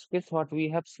first case, what we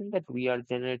have seen that we are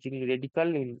generating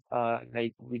radical in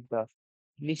like with the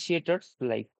initiators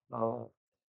like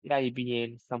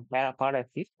IBN, some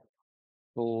paracid.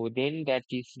 So then that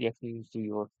is reacting to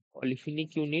your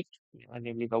olefinic unit,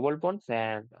 namely double bonds,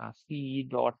 and C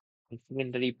dot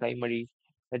secondary primary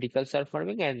radicals are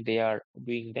forming, and they are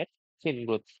doing that chain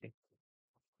growth thing.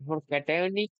 For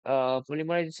cationic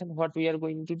polymerization, what we are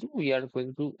going to do, we are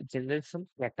going to generate some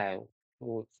cation.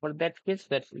 So for that case,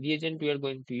 that reagent we are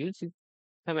going to use is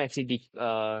some acidic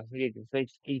reagents, like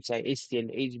HI,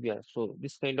 HCl, HBr. So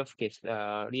this kind of case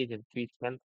reagent which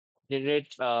can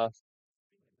generate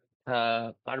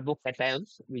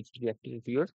carbocations which reacting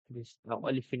to your this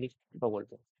olefinic bubble.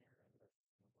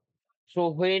 So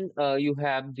when you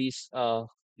have this, so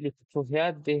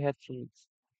here they have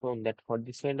shown that for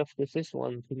this kind of cases,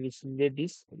 one thing is needed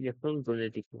is electron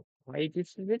donating. Why it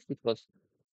is needed? Because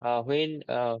when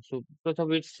so because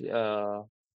of its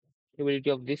ability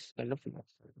of this kind of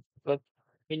reaction. Because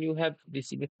when you have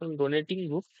this electron donating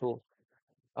group, so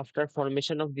after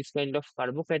formation of this kind of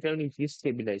carbocation, it is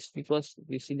stabilized because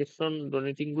this electron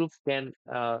donating group can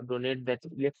donate that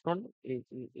electron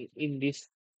in this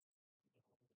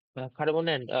carbon,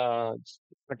 and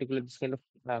particularly this kind of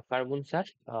carbons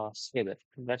are stable.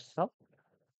 That's how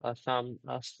some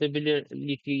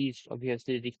stability is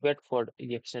obviously required for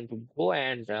reaction to go,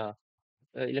 and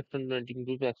electron donating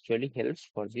group actually helps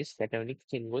for this cationic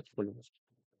chain growth polymer.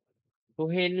 So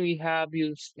when we have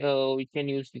used, we can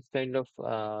use this kind of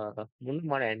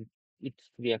monomer, and it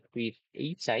react with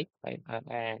each side, right?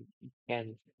 And it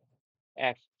can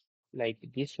act like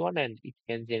this one, and it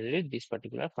can generate this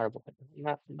particular carbocation.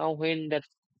 Now when that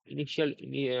initial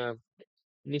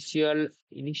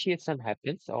initiation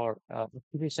happens, or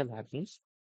activation happens,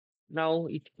 now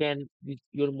it can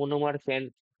your monomer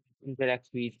can interact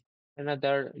with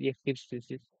another reactive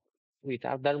species with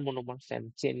other monomers,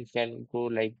 and chain can go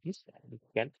like this, and it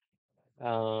can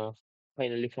uh,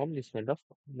 finally form this kind of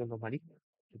monomeric.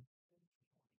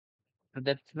 So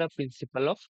that's the principle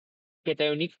of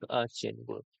cationic chain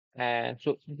growth.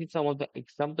 So this is some of the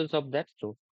examples of that.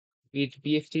 So with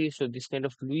BFT, so this kind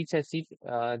of Lewis acid,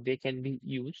 they can be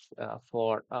used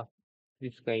for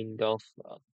this kind of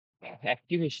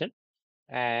activation,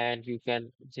 and you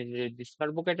can generate this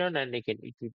carbocation, and again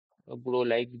it will grow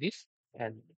like this,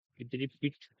 and it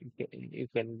repeat. You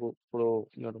can grow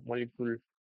your molecule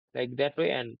like that way,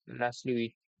 and lastly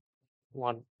with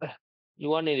one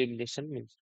one elimination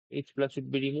means each plus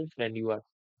would be removed, and you are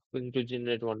going to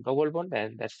generate one double bond,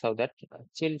 and that's how that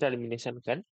chain termination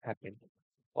can happen.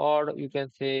 Or you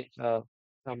can say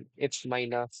some X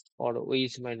minus or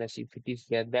OH minus if it is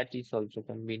there, that is also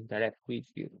can be interact with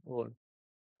your own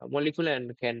molecule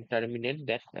and can terminate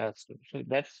that. So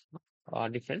that's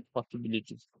different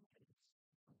possibilities.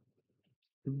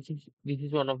 This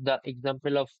is one of the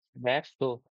example of that.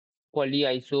 So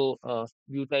polyiso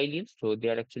butylene. So they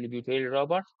are actually butyl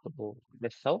robots. So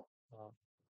that's how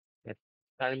that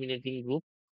terminating group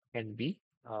can be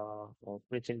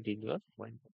present in your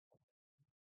mind.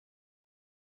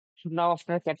 So now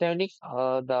after cationic,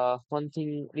 the one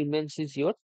thing remains is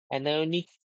your anionic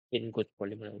chain growth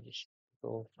polymerization.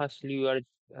 So firstly, you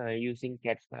are using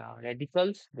cat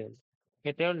radicals. Then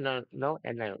cation, now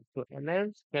anion. So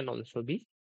anions can also be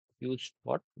used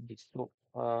for this. So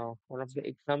one of the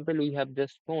example we have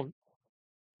just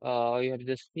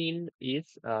seen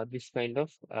is this kind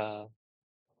of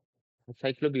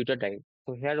cyclobutadiene.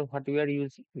 So here what we are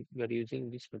using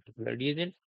this particular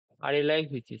reagent RLI,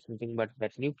 which is nothing but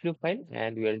that nucleophile,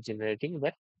 and we are generating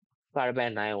that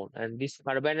carbon ion. And this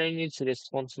carbon ion is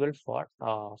responsible for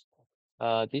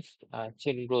this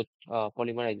chain growth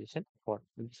polymerization for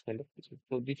this kind of process.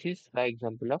 So this is the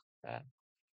example of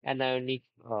anionic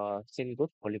chain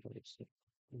growth polymerization.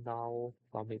 Now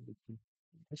coming to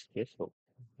this case, so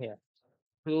here.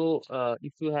 So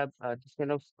if you have this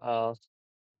kind of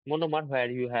monomer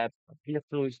where you have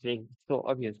electron string. So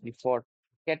obviously for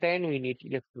cation we need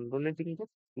electron donating group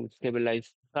to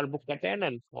stabilize carbocation,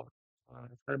 and for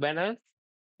carbanion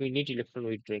we need electron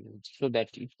withdrawing group so that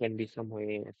it can be some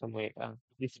way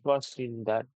dispersed in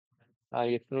that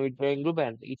electron withdrawing group,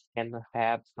 and it can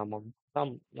have some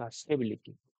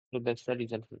stability. So that's the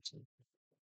reason for it.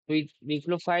 With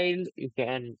nucleophile, you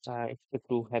can expect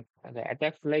to have the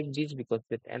attacks like this because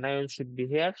that anion should be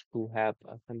here to have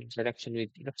some interaction with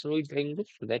electron withdrawing group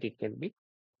so that it can be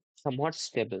somewhat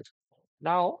stable.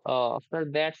 Now, after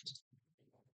that,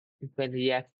 you can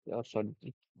react, sorry,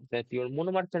 that your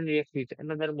monomer can react with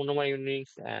another monomer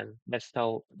units, and that's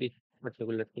how this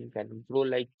particular thing can grow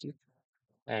like this,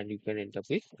 and you can end up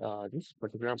with this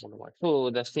particular monomer. So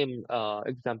the same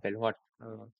example, what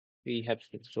we have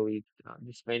seen. So it,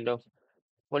 this kind of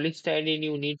polystyrene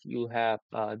unit, you have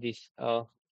this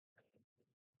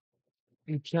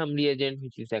lithium reagent,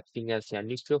 which is acting as a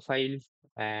nucleophile,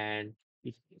 and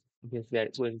it, because we are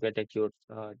going to attack your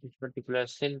this particular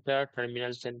center,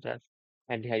 terminal center,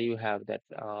 and here you have that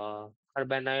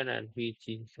carbon ion, and which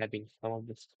is having some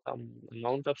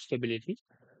amount of stability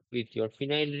with your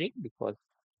phenyl ring because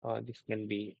this can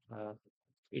be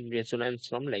in resonance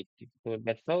from like this. So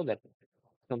that's how that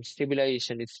some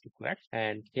stabilization is required,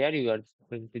 and here you are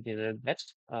going to generate that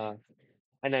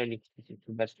anionic species.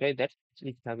 So that's why that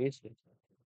lithium is there.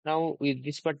 Now, with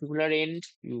this particular end,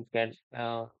 you can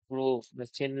grow the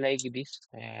chain like this,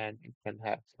 and you can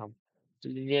have some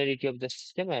linearity of the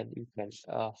system, and you can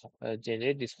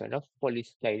generate this kind of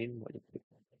polystyrene molecule.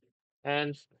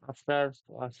 And after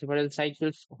several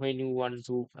cycles, when you want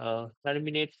to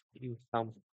terminate, you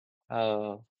some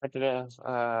particular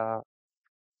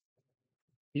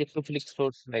electrophilic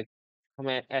source like some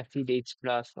acid H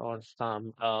plus or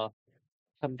some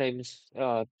sometimes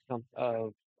uh,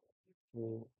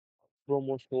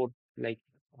 chromosomes like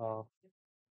uh,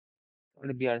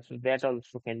 Olympiad. So that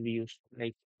also can be used,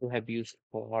 like to have used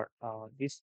for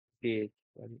this case.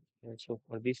 So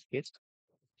for this case,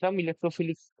 some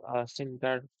electrophilic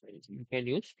center you can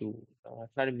use to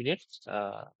terminate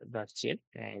the chain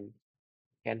and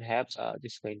can have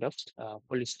this kind of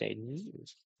polystyrene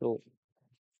use. So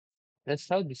that's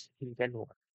how this thing can work.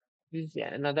 This is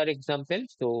another example.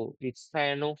 So it's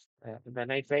cyano, the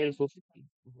nitrile group,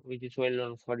 which is well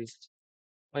known for its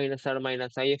minus or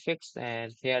minus I effects,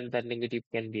 and here the negative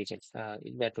can be against,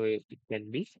 in that way it can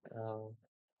be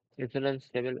resonance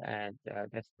level, and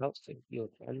that's how your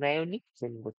anionic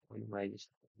chain good polymerization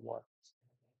works.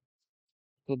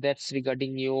 So that's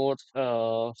regarding your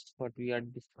what we are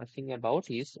discussing about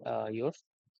is your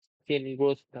chain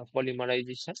growth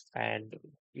polymerization, and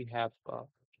we have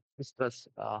discussed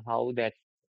how that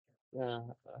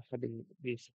having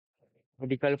this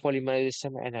radical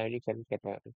polymerization and ionic and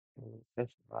cation.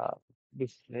 That's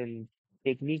this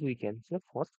technique we can say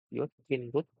for your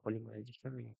chain growth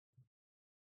polymerization.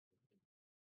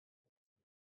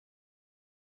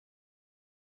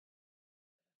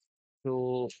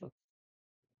 So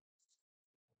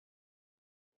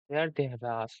here they have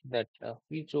asked that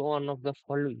which one of the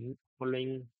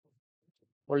following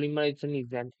polymerization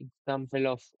is an example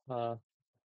of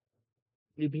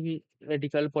living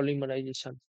radical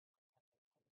polymerization.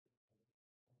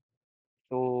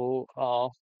 So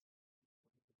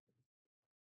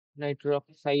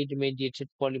nitroxide mediated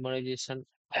polymerization,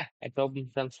 atom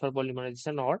transfer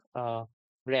polymerization, or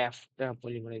raft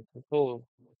polymerization. So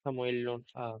some well-known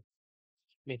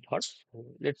methods. So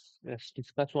let's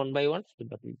discuss one by one so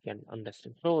that we can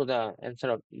understand. So the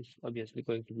answer is obviously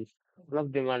going to be all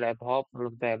of them are above, all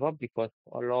of the above, because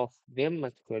all of them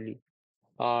actually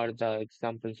are the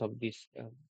examples of this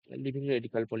living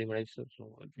radical polymerization.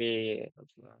 So they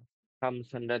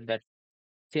comes under that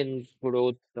chain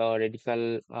growth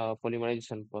radical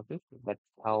polymerization process. That's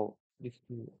how this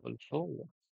thing also works.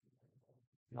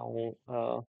 Now,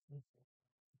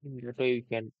 in that way we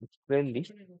can explain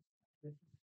this.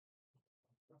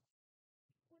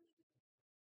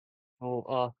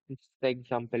 So, this is the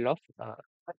example of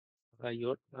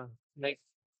your right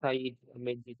side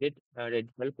mediated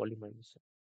radical polymerization.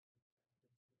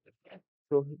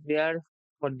 So they are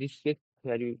for this case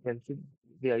here you can see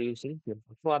they are using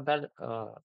tempo. So other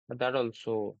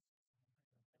also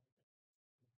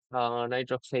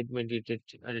nitroxide mediated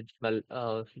radical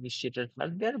initiators are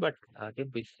there, but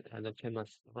tempo is the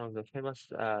famous one of the famous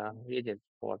reagents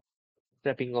for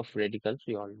trapping of radicals.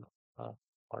 We all know.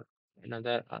 Or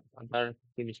another other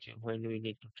chemistry when we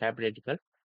need to trap radicals.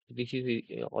 This is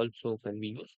also can be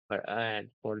used, and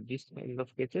for this kind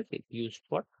of cases, it's used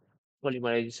for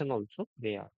polymerization also.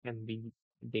 They can be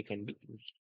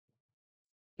used.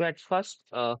 So at first,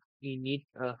 we need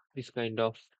this kind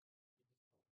of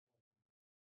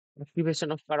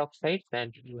activation of peroxides,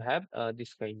 and you have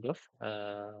this kind of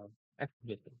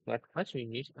activator. So at first, we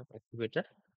need an activator.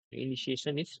 The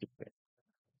initiation is required.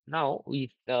 Now,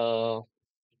 with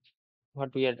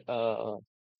what we are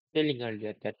telling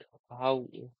earlier that how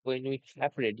when we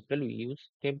trap radical, we use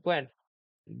tempo and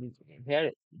mm,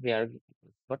 here they are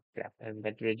got trapped and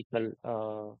that radical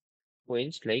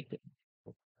points like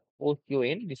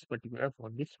OCON, this particular for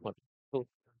this one. So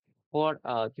for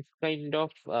this kind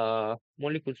of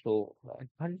molecules, so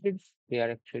advantage they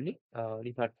are actually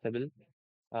reversible.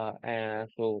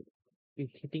 So if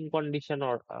heating condition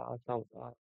or some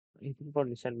heating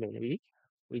condition maybe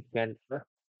we can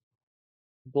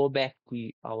go back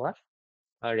to our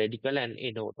radical and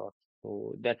anode dot.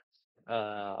 So that's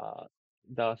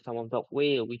the some of the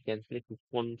way we can say to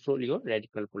control your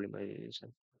radical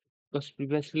polymerization. Because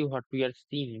previously what we are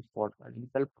seeing for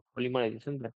radical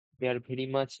polymerization that they are very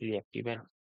much reactive and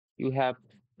you have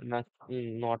not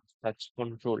such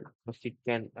control because it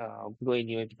can grow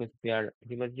anyway because they are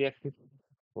very much reactive.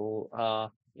 So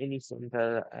any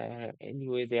center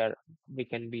anyway they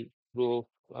can be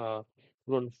uh,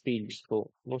 grown freely.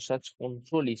 So no such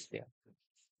control is there.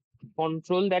 To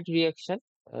control that reaction,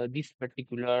 these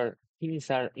particular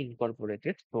things are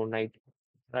incorporated. So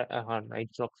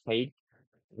nitroxide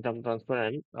some transfer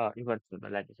and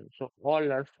reversible addition. So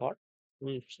all are for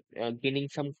gaining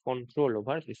some control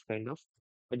over this kind of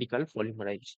medical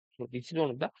polymerization. So this is one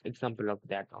of the example of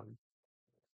that on.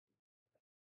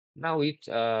 Now with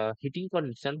heating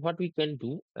condition, what we can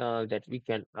do that we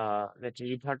can let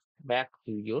revert back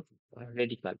to your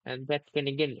radical and that can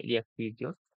again react with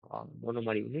your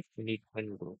monomer unit when it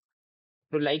when grow.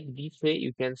 So like this way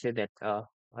you can say that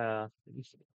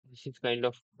this is kind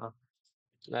of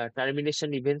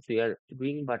termination events we are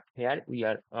doing, but here we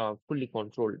are fully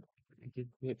controlled. It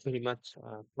is very much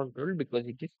controlled because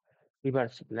it is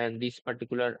reversible, and this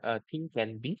particular thing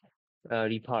can be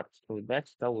reversed. So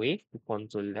that's the way to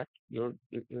control that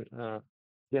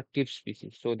reactive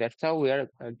species. So that's how we are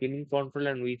gaining control,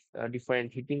 and with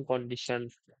different heating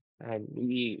conditions, and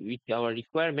we with our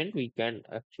requirement we can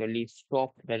actually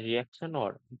stop the reaction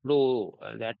or blow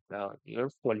that your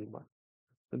polymer.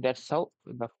 So that's how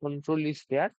the control is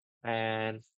there,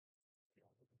 and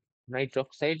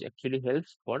nitroxide actually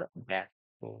helps for that.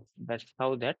 So that's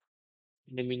how that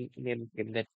name came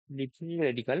that leaching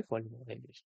radical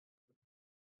polymerization.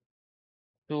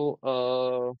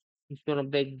 So it's one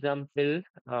of the example.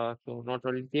 So not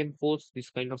only tempos, this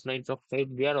kind of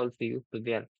nitroxide they are also used. So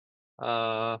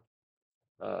uh,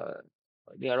 uh,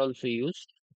 they are also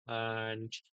used, and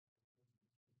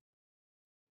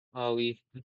we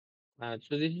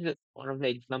so this is one of the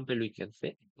example we can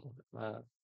say uh,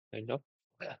 kind of.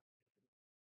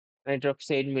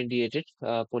 Nitroxide mediated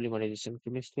polymerization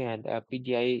chemistry and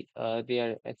PDI they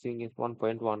are I think is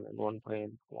 1.1 and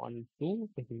 1.12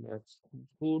 I think that's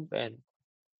good and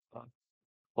uh,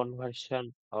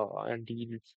 conversion and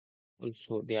yields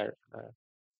also they are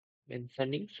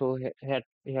mentioning. So here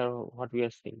what we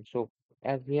are seeing. So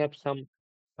as we have some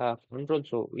control,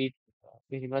 so it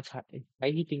very much high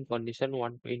heating condition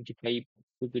 125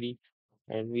 degree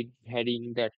and with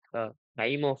having that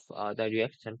time of the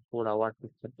reaction 4 hours to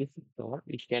 36 hours,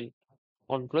 we can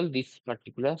control this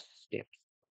particular step.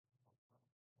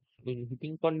 In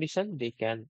heating condition, they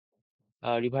can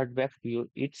revert back to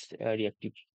its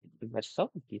reactive. That's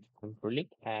how it is controlling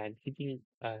and heating.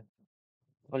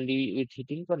 Only with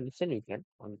heating condition we can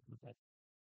control that.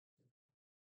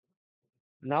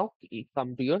 Now we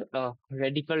come to your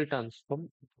radical transfer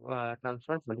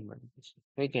polymerization.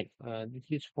 So again, this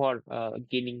is for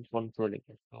gaining control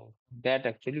again. So that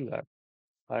actually we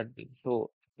are doing. So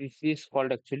this is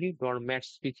called actually doormat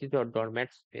species or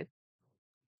doormat space.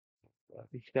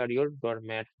 These are your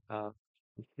doormat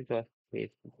species or space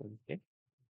you can say,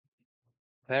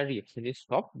 where reaction is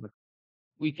stopped, but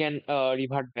we can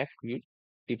revert back to your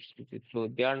tip species. So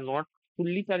they are not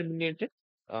fully terminated.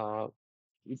 Uh,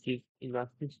 which is in a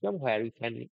system where we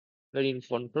can we're in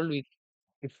control with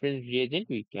different reagent,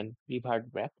 we can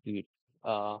revert back to it.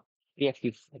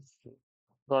 Reactive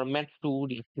format to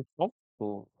reactive form.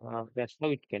 So that's how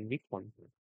it can be controlled.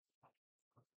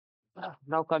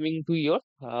 Now coming to your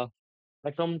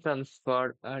atom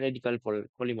transfer radical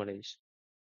polymerase.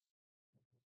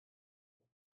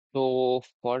 So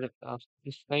for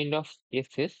this kind of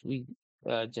cases, we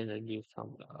generally use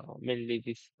some mainly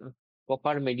this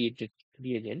copper mediated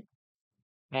reagent,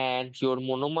 and your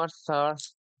monomers are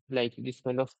like this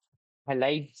kind of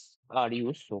halides are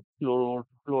used, so chloro,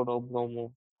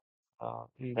 bromo,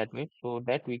 in that way, so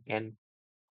that we can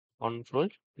control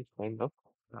this kind of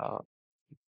uh,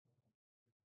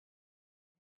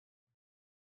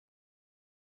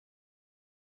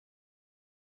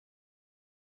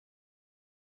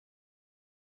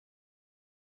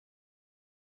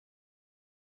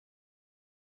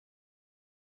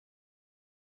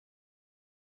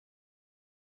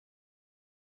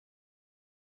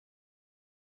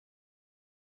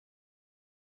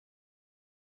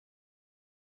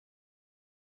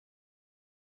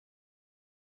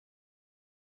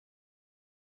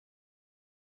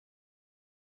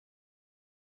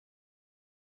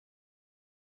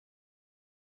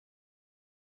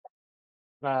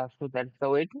 so that's the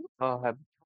way to have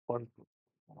control.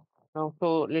 Now,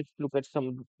 so let's look at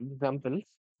some examples.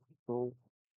 So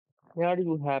here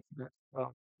you have the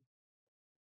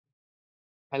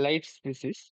halide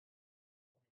species.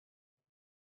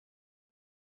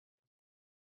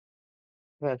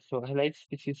 So halide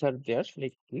species are there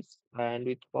like this, and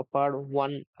with copper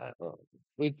one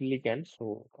with ligand,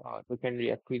 so they can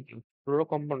react with fluoro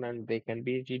component. They can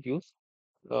be reduced.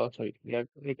 Sorry,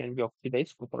 they can be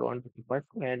oxidized copper one to copper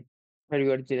two, and here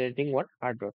you are generating what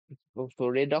R dot. So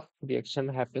redox reaction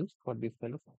happens for this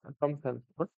kind of atom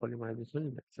transport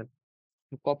polymerization reaction.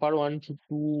 So copper one to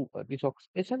two this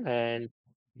oxidation, and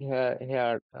here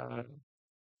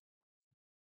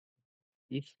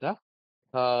is the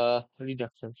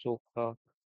reduction. So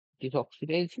it is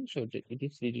oxidizing, so it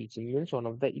is reducing. Means one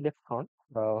of the electron,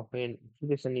 when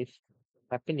oxidation is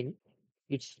happening,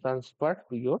 it's transferred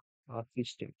to your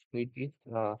system. So it is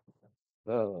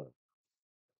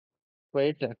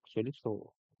quite actually.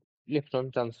 So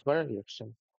electron transfer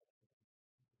reaction.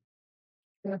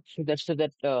 Yeah. So that's so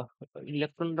that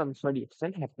electron transfer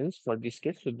reaction happens for this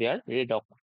case. So they are redox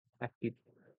active,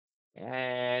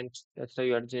 and that's how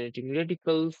you are generating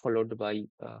radical followed by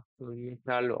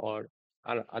metal or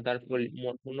other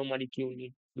monomolecule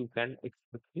unit. You can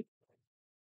expect it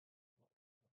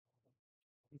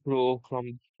grow from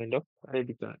this kind of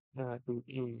radical to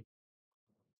unit.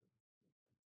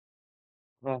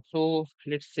 So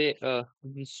let's say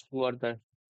these two are the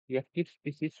reactive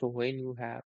species. So when you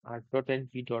have R dot and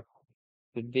V dot,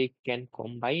 so they can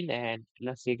combine, and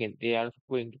let's say again they are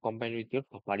going to combine with your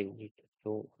copper unit.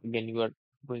 So again you are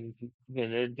going to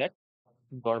generate that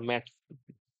format.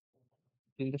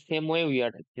 In the same way, we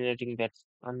are generating that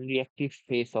unreactive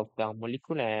phase of the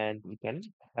molecule, and we can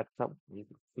have some.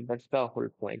 So that's the whole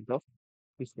point of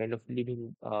this kind of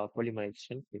living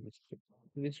polymerization chemistry.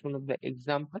 This is one of the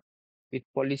example with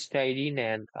polystyrene,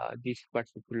 and this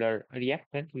particular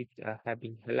reactant with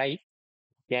having halide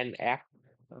can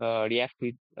react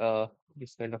with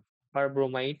this kind of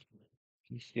perbromide,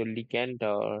 this your ligand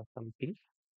or something.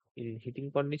 In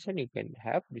heating condition, you can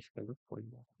have this kind of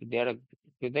polymer. There are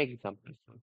the examples.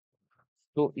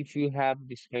 So if you have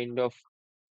this kind of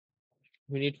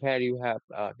unit where you have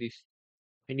this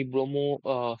any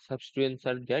bromo substituents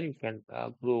are there, you can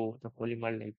grow the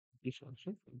polymer like this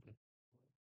also.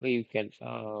 Where you can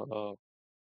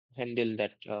handle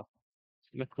that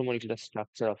macromolecular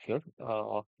structure of your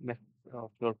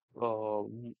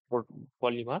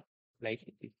polymer like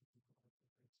this.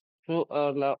 So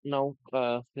now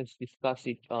let's discuss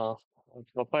it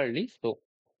properly. So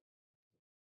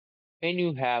when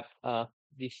you have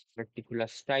this particular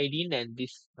styrene and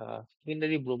this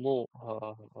secondary bromo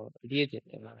reagent,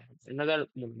 another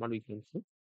monomer we can say,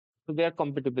 so they are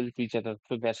compatible to each other.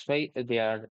 So that's why they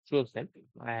are chosen,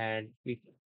 and with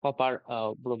copper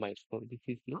bromide. So this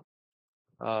is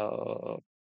the uh,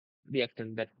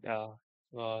 reactant that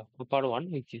copper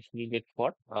one, which is needed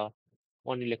for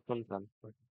one electron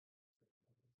transfer.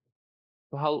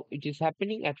 So how it is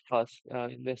happening at first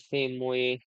in the same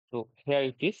way. So here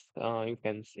it is. You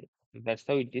can see that's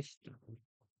how it is.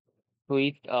 So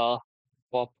it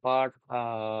copper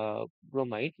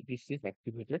bromide. This is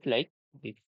activated like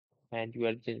this, and you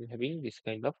are having this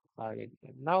kind of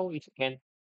now it can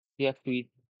react with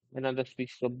another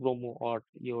species of bromo or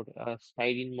your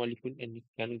styrene molecule, and it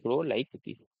can grow like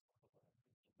this.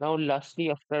 Now, lastly,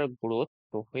 after growth,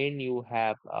 so when you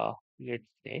have let's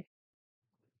say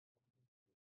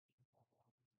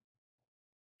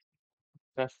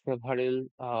after several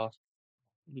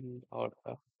in or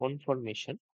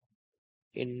conformation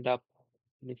end up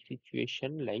in a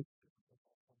situation like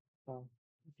uh,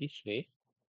 this way,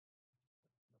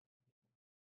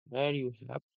 where you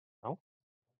have now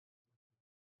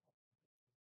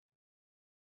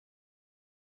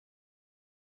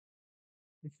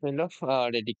this kind of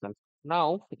radical.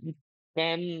 Now it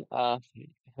can have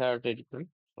radical,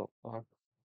 so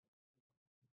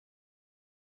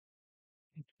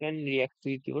it can react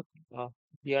with your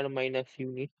PR minus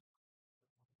unit,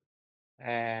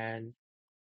 and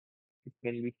it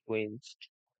can be quenched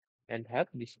and have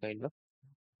this kind of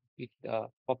with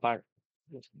copper.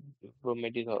 Yes,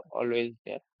 bromide is always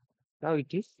there. Now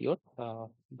it is your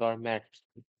doormat,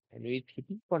 and with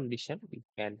heating condition we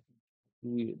can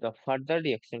do the further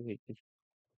reaction with this,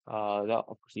 the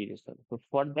oxidation. So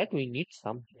for that we need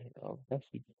some the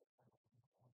heat.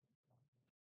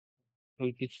 So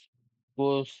it is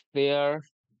goes there,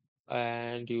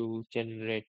 and you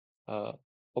generate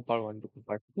copper one to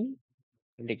copper two,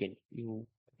 and again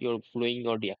you're flowing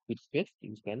or the active phase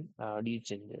you can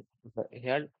regenerate. So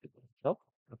here so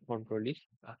the control is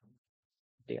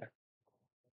there.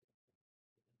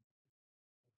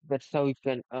 That's how you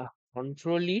can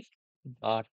control it.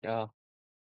 But uh,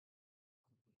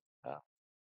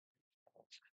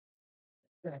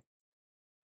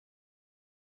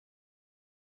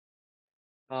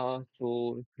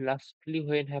 so lastly,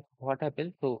 what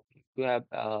happens? So you have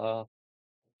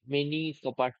many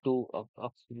copper to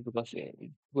oxygen because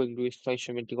it's going to be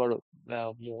stoichiometric or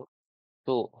more.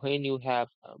 So when you have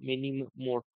many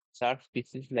more sharp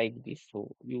species like this,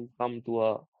 so you come to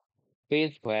a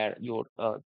phase where your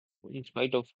in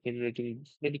spite of generating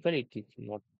this radical, it is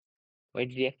not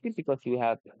quite reactive because you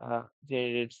have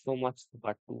generated so much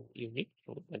copper to unit.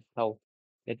 So that's how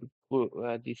that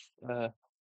this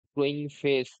growing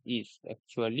phase is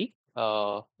actually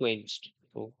quenched.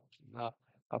 So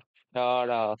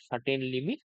after a certain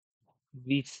limit,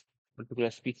 these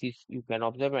particular species you can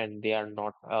observe and they are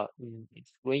not in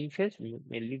its growing phase.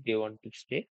 Mainly they want to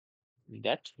stay in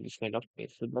that this kind of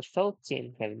phase. So the cell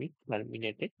chain can be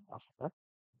terminated after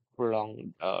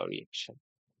prolonged reaction.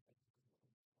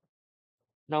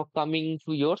 Now coming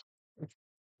to your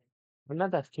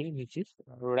another thing which is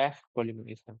RAF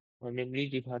polymerization, or namely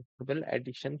reversible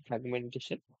addition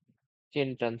fragmentation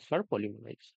chain transfer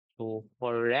polymerase. So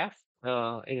for RAF,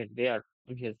 again they are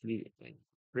obviously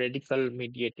radical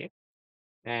mediated,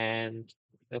 and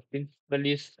the principle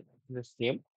is the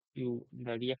same. The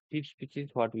reactive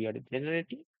species what we are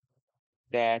generating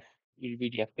that will be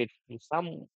reacted to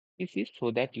some species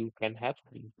so that you can have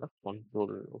kind of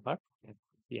control over that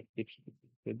reactive species.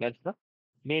 So that's the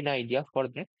main idea for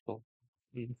that. So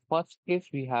in the first case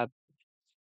we have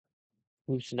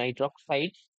used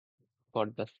nitroxides. For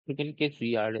the second case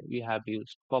we have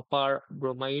used copper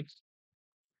bromides.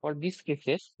 For these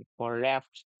cases, for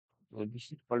raft, so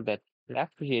this is called that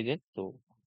raft reagent. So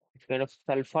it's kind of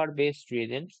sulfur-based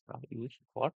reagents are used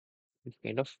for this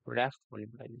kind of raft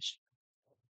polymerization.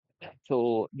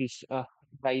 So this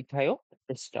dithioester,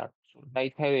 so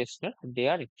dithioester, they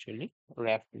are actually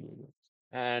raft reagents.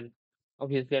 And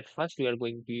obviously, at first we are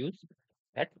going to use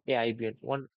that AIBN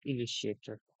one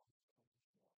initiator,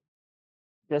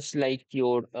 just like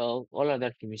your all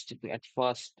other chemistry. At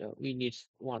first, we need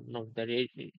one of the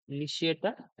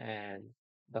initiator and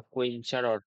the quencher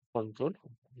or control.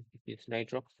 It is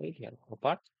nitroxide here,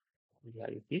 copper. Here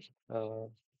it is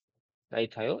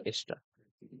dithioester.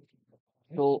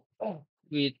 So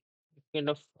with kind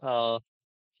of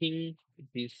thing,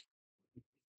 this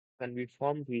can be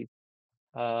formed with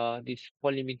this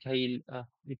polymethyl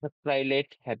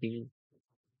methacrylate having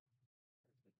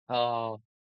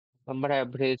number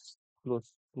average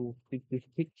close to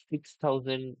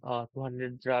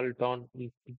 56,200 Dalton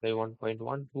by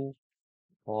 1.12,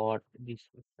 or this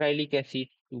acrylic acid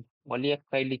to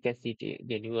polyacrylic acid,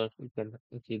 then you can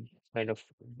achieve kind of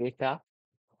data,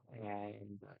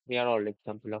 and they are all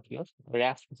example of your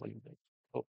RAF polymer.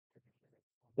 So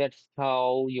that's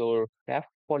how your RAF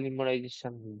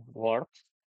polymerization works.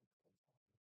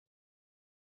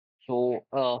 So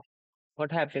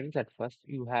what happens at first?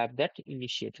 You have that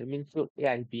initiator, means your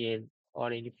AIPN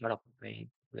or any product name.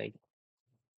 Like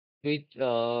with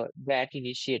that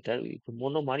initiator, with the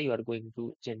monomer, you are going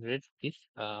to generate this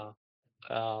uh,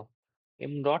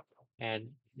 M dot, and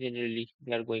generally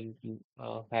they are going to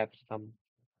have some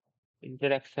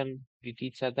interaction with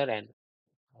each other and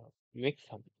make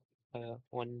some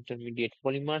one intermediate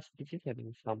polymer species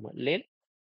having some length,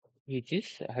 which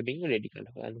is having a radical,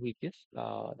 and which is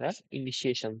the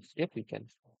initiation step we can.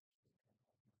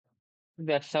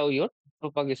 That's how your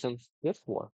propagation steps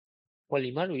work.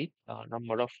 polymer with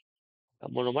number of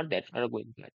monomer that are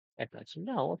going to attach.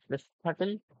 Now, the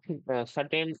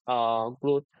certain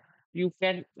growth, you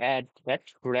can add that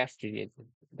RAFT reagent,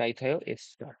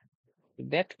 dithioester,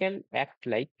 that can act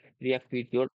like react with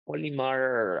your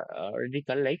polymer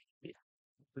radical like this.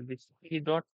 So this P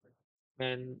dot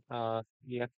can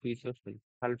react with your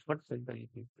sulfur center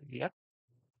react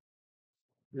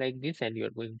like this, and you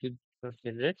are going to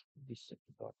generate this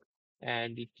dot,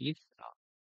 and it is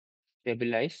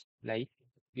stabilized like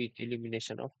with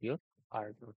elimination of your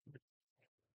R dot.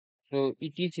 So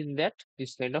it is in that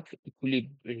this kind of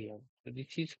equilibrium. So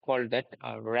this is called that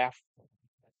RAF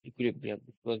equilibrium,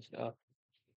 because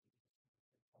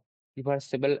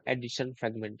reversible addition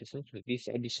fragmentation. So this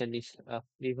addition is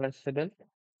reversible,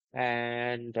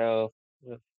 and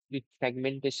with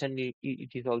fragmentation, it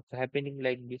is also happening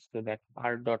like this, so that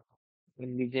R dot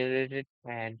will be generated,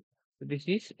 and so this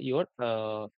is your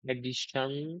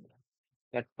addition.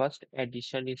 That first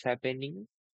addition is happening,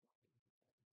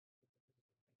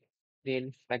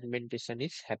 then fragmentation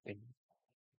is happening,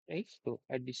 right? So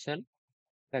addition,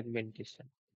 fragmentation,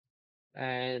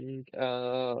 and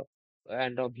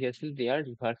obviously they are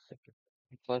reversible,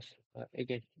 because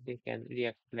again they can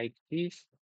react like this,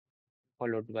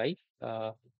 followed by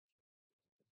uh,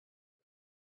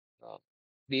 uh,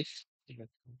 this. Yeah.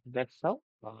 That's how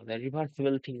the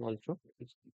reversible thing also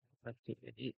is.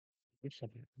 It's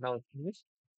happening. Now thing is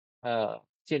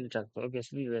chain transfer.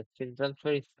 Obviously, the chain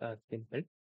transfer is simple,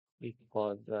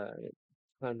 because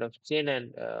kind of chain,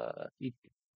 and it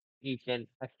you can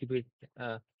activate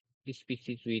this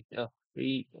species with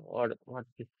or what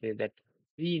to say, that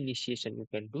reinitiation you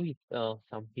can do with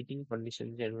some heating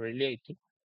conditions generally, I think,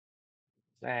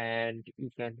 and you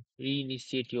can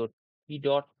reinitiate your P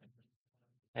dot,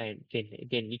 and then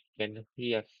again it can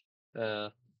react uh,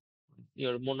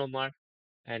 your monomer,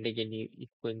 and again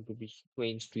it's going to be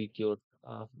sequenced with your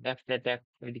after attack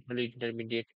medical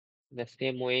intermediate the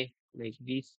same way like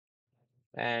this,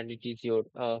 and it is your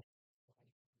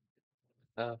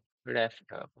left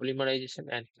polymerization,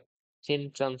 and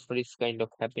chain transfer is kind of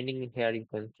happening here. You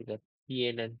can see that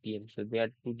PN and PM. So they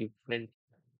are two different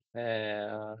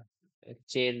uh,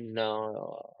 chain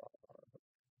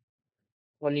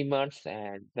polymers,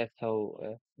 and that's how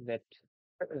that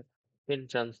chain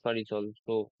transfer is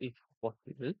also if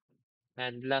possible.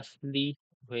 And lastly,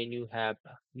 when you have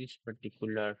this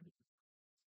particular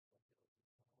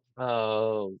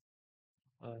uh,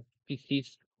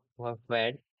 species who have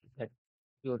had that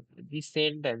your this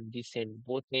end and this end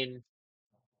both ends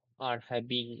are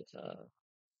having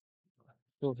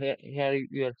so here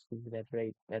you are seeing that,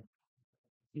 right, that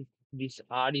this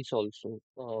R is also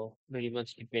very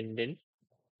much dependent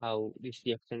how this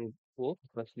reaction would go,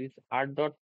 because this R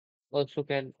dot also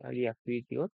can react with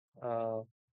your uh,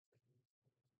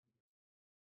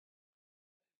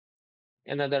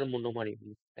 another monomer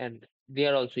unit, and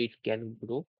there also it can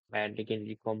grow and they can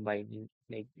recombine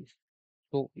like this.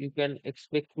 So you can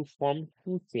expect to form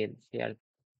two chains here,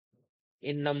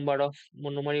 n number of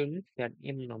monomer units and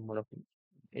m number of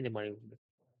monomer units.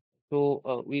 So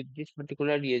with this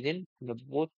particular reagent, the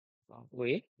both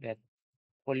way that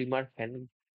polymer can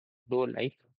grow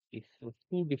like this. So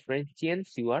two different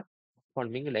chains you are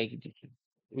forming like this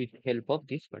with help of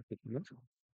this particular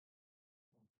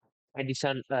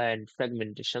addition and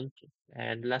fragmentation.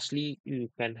 And lastly, you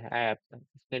can have this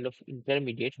kind of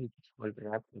intermediate which is called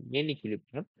main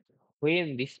equilibrium,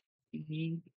 when this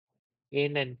P,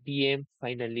 N and PM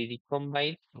finally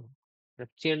recombine. So the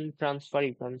chain transfer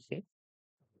you can say,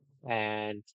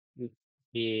 and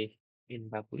you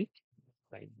end up with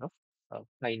kind of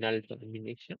final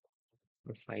termination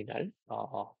or final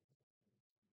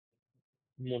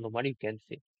monomer you can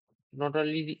say. Not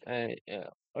only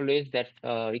always that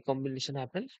recombination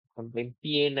happens, sometimes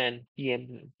PN and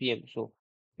PM. So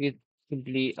it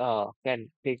simply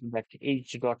can take that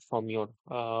H dot from your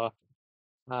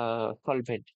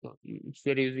solvent. So if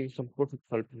you're using some perfect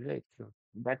solvent, right? So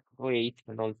that way it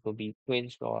can also be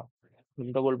quenched, or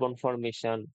some double bond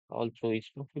formation also is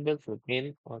possible. So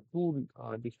then two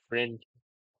different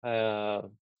uh,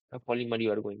 polymer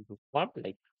you are going to form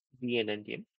like BN and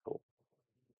DM. So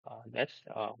that's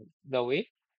the way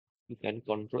you can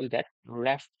control that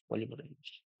RAF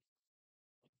polymerization.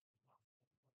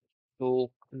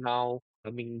 So now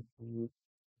coming to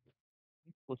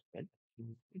this question,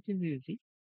 it is easy.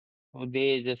 So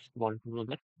they just want to know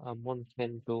that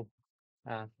Monsanto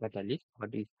catalyst,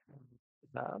 what is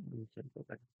the Monsanto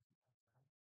catalyst?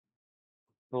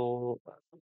 So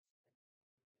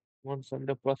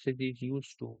Monsanto process is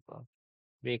used to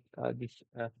make this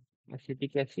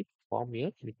acetic acid form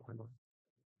your methanol.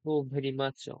 so very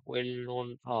much well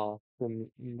known from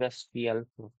industrial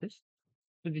process.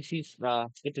 So this is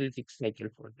catalytic cycle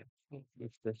for them. So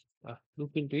let's just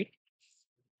look into it.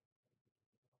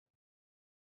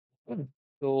 Mm.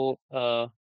 So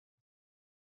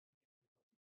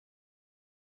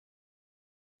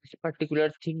this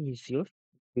particular thing is your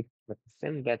with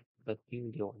percent that the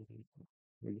thing they want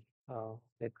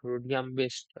that rhodium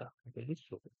based catalyst.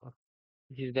 So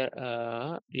this is the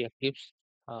reactives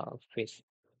phase.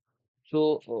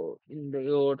 So in the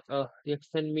your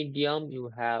reaction medium you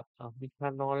have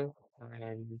methanol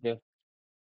and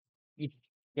it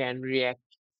can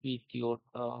react with your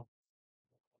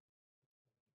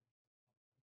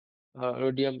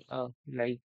rhodium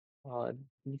like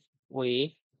this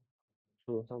way.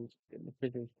 So some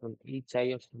presence from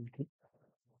HI or something.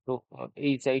 So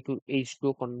HI to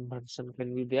H2 conversion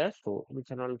can be there. So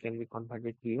methanol can be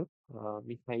converted to your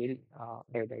methyl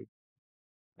iodide,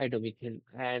 idomethane,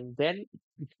 and then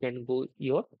it can go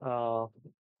your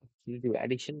the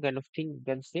addition kind of thing you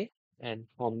can say. And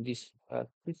from this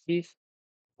species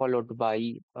followed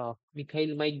by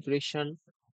methyl migration,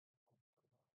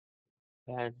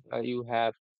 and you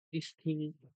have this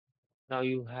thing. Now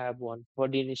you have one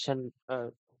coordination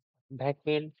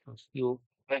backend. So you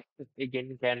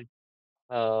again can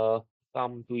uh,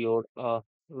 come to your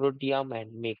rhodium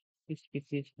and make this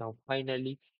species. Now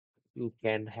finally you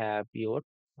can have your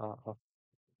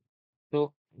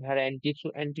so her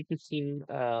antitocene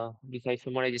this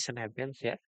isomerization happens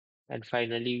here, and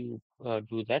finally you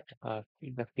do that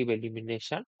inductive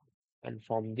elimination and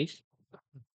form this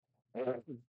uh,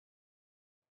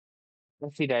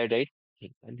 acid iodide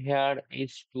thing. And here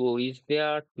H2O is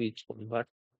there, which convert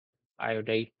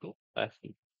iodide to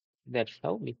acid. That's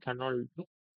how methanol to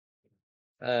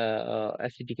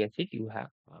acetic acid you have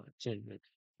generated.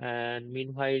 And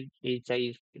meanwhile, HI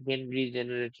is again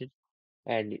regenerated,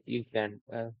 and you can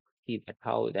see that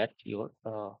how that your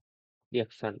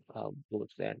reaction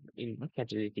goes and in the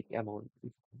catalytic amount.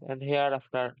 And here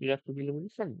after reactive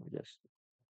elimination, just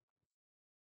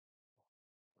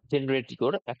generate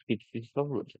your active species of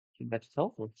root. So that's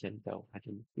how function the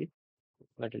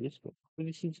catalyst works. So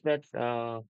this is that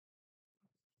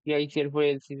yeah, it's here for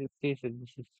LC this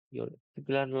is your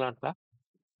particular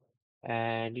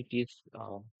and it is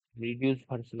reduced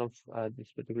version of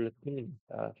this particular thing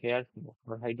here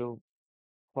for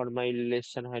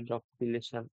hydroformylation,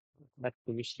 hydroxylation, that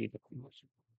chemistry the chemistry.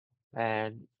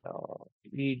 And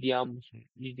medium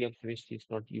chemistry is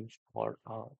not used for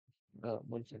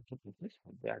monsanto process.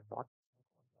 They are not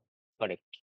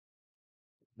correct.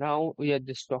 Now we are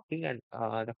just talking, and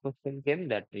the question came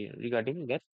that regarding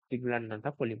that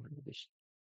Piglannata polymerization.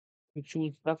 We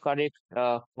choose the correct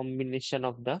combination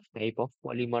of the type of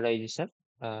polymerization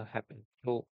happen.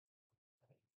 So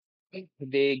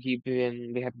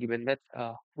they have given that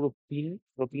propene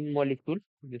molecule,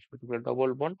 this particular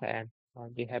double bond, and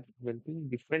they have given two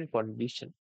different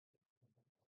conditions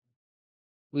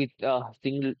with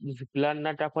singular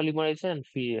nata polymerization and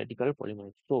free radical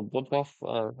polymerization. So both of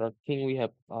the thing we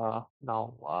have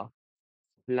now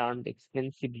learned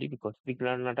extensively because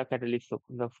singular nata catalyst. So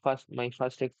the first my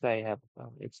first text I have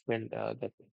explained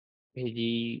that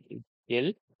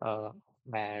VGL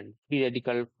and free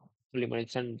radical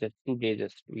polymerization. Just 2 days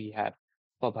just we have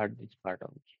covered this part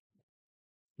of it.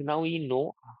 So now we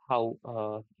know how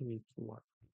things work.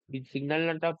 With signal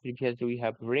data, previously we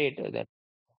have read that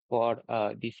for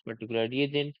this particular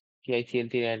reagent,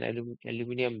 TiCl3 and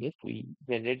aluminum based, we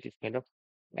generate this kind of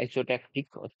isotactic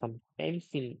or sometimes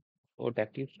in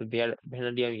otactic. So there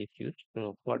vanadium is used.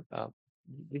 So for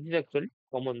this is actually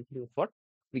common thing for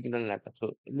signal data.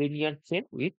 So linear chain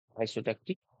with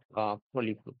isotactic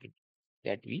polypropylene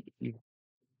that we use.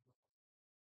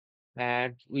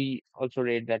 And we also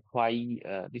read that why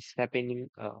this is happening.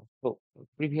 So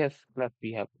previous class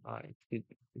we have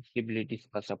extensively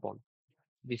discussed upon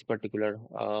this particular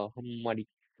homeric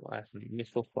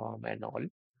mesoform and all.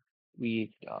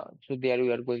 We so there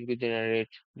we are going to generate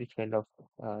this kind of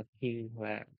thing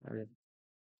where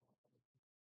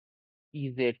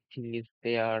EZ thing is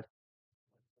there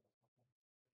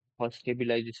for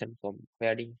stabilization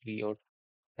comparing to your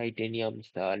titanium's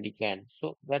ligand.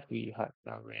 So that we have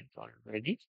read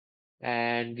already.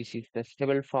 And this is the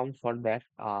stable form for that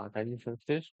transition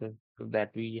phase so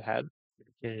that we have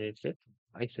generated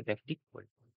isotactic point.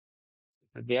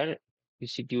 There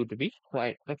is due to be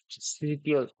quite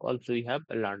toxicity also we have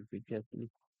learned previously.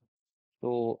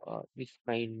 So this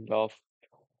kind of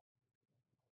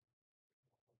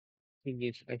thing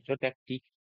is isotactic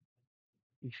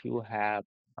if you have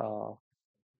uh,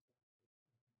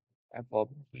 above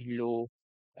below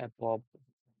above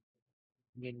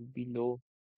then below.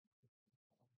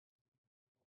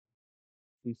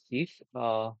 This is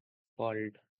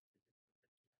called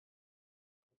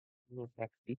no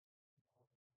tactic.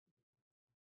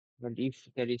 But if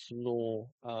there is no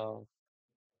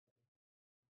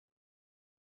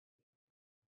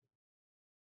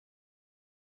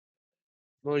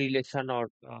relation or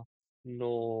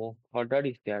no order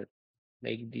is there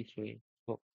like this way.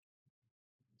 So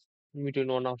between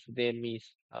one of them is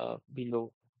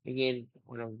below, again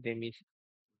one of them is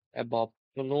above.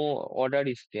 So no order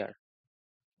is there.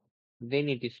 Then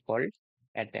it is called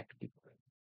atactic.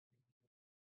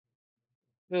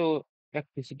 So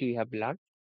electricity we have learned,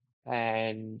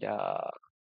 and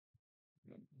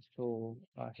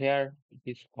here it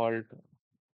is called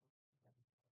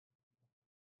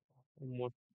more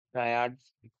triads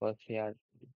because here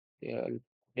uh,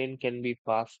 train can be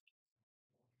passed.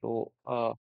 So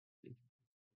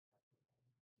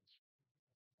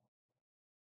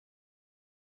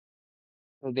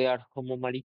they are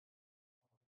homomeric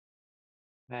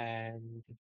and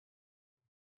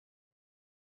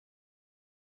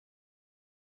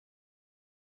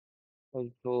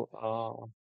also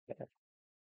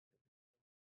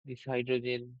this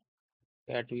hydrogen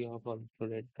that we have also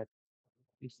read that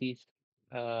this is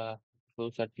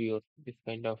closer to your this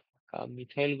kind of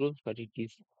methyl groups, but it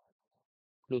is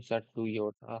closer to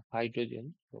your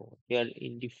hydrogen. So they are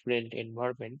in different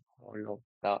environment, all of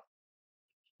the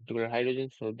particular hydrogen.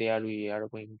 So there we are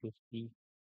going to see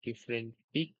different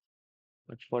peak.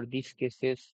 But for these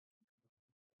cases,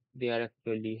 they are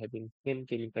actually having same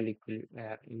chemical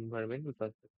environment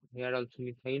because here also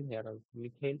methyl, here also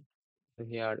methyl. So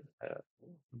here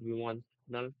we want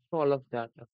null. So all of that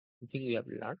I think we have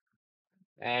learned.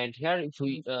 And here if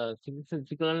we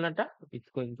signal data, it's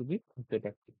going to be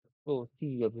detective. So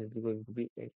C is obviously going to be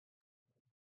A.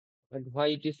 And why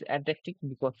it is atactic?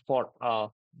 Because for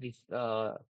this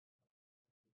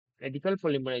radical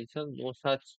polymerization, no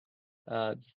such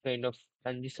kind of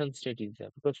transition state is there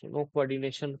because no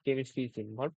coordination chemistry is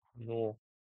involved, no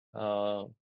uh,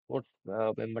 what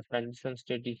member transition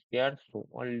state is there. So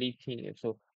only thing,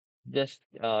 so just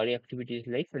reactivity is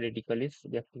like radical is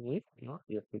reacting with not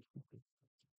reactivity.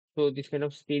 So this kind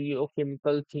of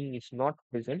stereochemical thing is not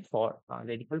present for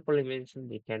radical polymerization.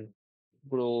 They can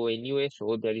grow anyway,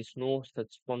 so there is no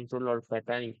such control or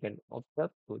pattern you can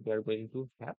observe. So they are going to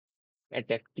have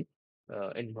adaptive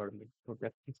environment. So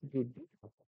toxicity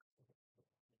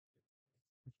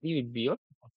would be your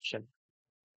option.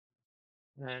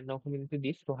 And now coming to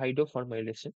this, so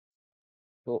hydroformylation.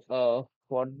 So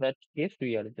for that case,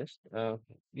 we are just there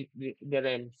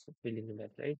I am filling in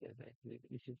that right.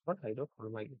 This is for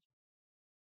hydroformylation.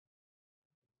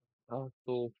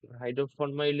 So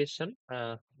hydroformylation,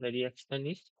 the reaction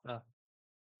is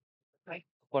like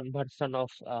conversion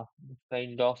of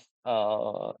kind of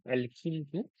alkene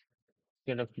to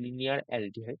kind of linear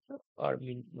aldehyde or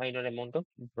minor amount of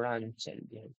branch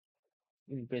aldehyde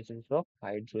in presence of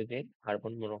hydrogen,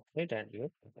 carbon monoxide, and your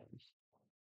protons.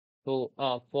 So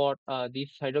for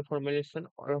this hydroformylation,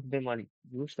 all of them are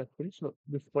used actually. So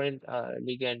different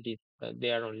ligand is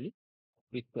there only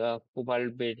with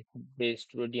cobalt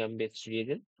based rhodium based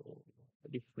reagent. So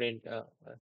different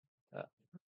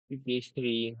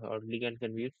pH3 or ligand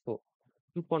can be used for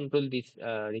to control this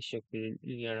restricted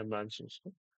linear branches.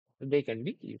 So they can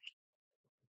be used.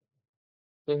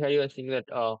 So here you are seeing that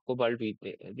cobalt with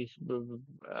this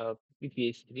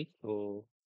pH3. So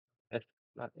as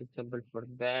example for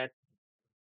that,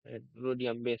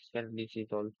 rhodium based catalyst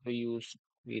is also used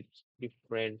with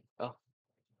different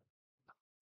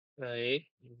right,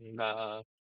 uh,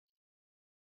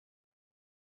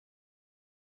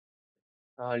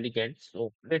 ligands.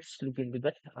 So let's look into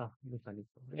that mechanism.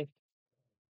 Right?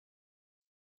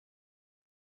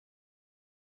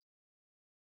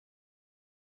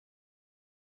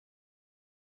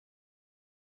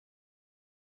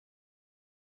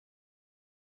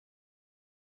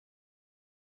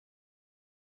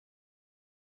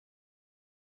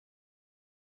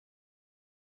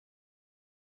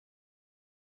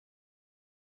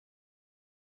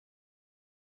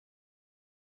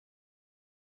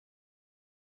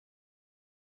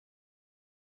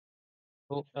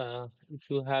 So if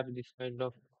you have this kind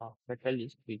of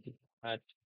catalyst which is at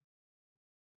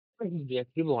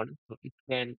reactive one, so it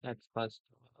can at first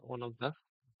one of the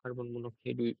carbon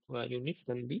monoxide unit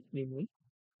can be removed.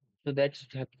 So that's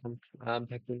vacuum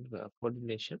vacuum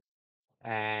coordination,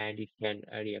 and it can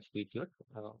react with your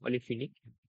olefinic.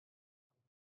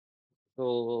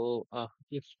 So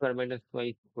if square minus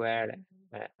y squared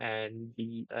and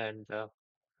b and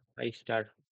I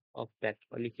star of that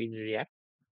olefin react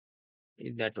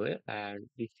in that way, and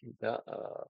this is the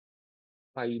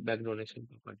pi back donation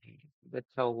property. That's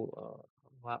how.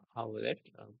 how is it?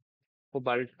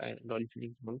 Cobalt and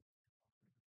dolphin bond,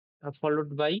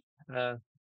 followed by uh,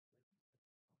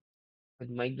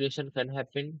 migration can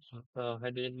happen.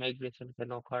 Hydrogen migration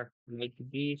can occur like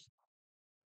this,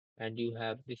 and you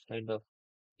have this kind of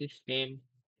system.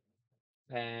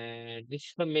 And this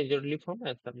is the majorly from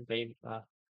sometime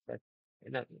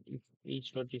that if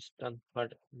each node is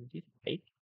transferred in this side,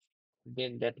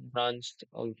 then that branched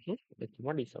also that's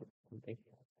what is out something.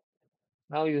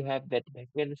 Now you have that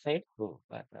backward side, so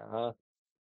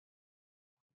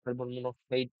carbon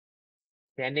monoxide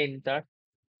can enter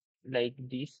like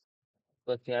this,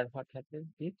 but here what happens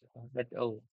is uh,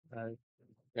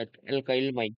 that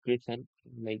alkyl migration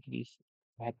like this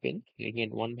happens again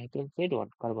one backward side, one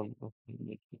carbon monoxide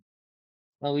like this.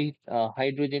 Now with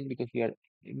hydrogen, because we are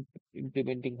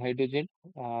implementing hydrogen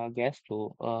gas,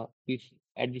 so this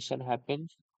addition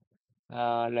happens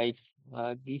like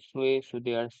this way. So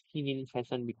they are seen in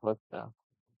fashion because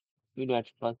at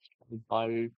first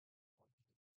bulb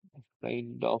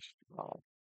kind of uh,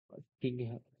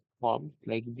 thing formed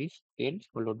like this, then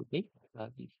followed by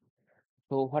this.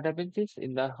 So what happens is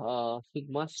in the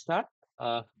sigma star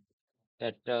uh,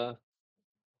 that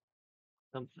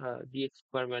some dx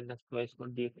square minus y square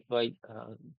dx by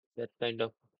that kind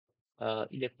of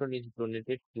electron is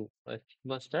donated to a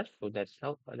sigma star. So that's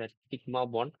how that sigma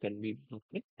bond can be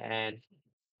broken, and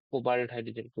cobalt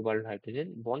hydrogen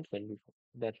bond can be formed.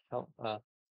 That's how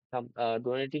some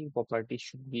donating property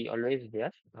should be always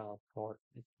there for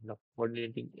the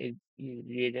coordinating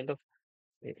reagent of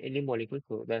any molecule.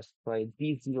 So that's why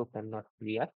B0 cannot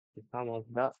react. The sum of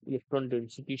the electron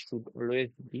density should always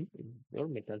be in your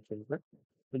metal center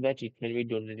so that it can be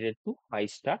donated to pi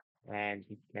star and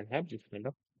it can have this kind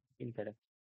of interaction.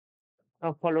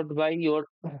 Followed by your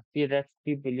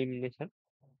reactive elimination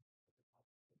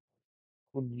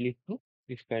would lead to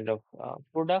this kind of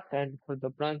product, and for the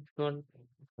branch one,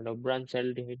 kind of branch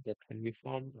aldehyde that can be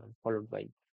formed, followed by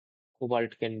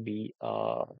cobalt can be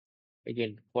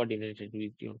again coordinated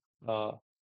with your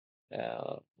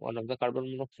one of the carbon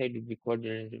monoxide will be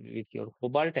coordinated with your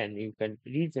cobalt, and you can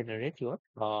regenerate your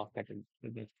catalyst. So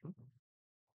that's how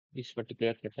this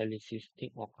particular catalysis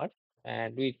thing occurs.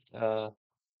 And with uh,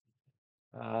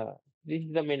 this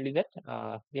is the mainly that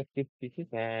reactive species,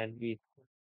 and with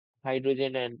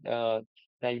hydrogen and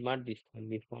diamond, this can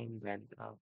be formed, and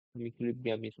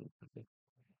equilibrium is also there.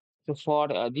 So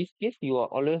for this case, you are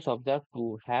always observed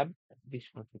to have this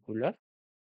particular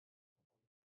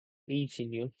each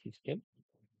in your system,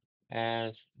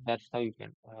 and that's how you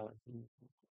can do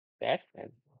that.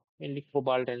 And mainly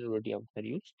cobalt and rhodium are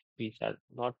used. These are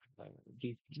not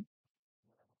these.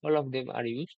 All of them are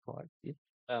used for this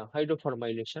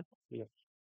hydroformylation. Yeah.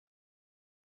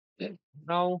 Okay.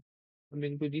 Now,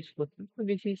 coming to this question, so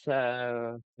this is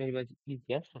very much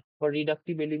easier. For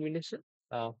reductive elimination,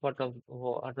 what are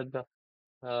the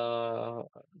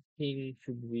things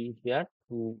should be there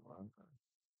to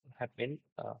happen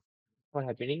for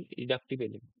happening reductive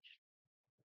elimination?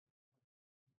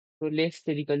 So less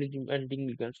sterically demanding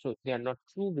ligands, so they are not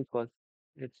true because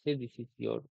let's say this is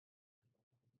your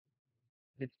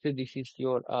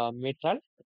metal,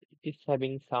 it is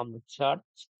having some charge,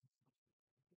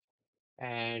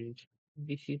 and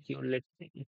this is your, let's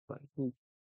say, equal to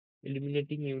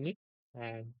eliminating unit,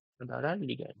 and another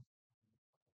ligand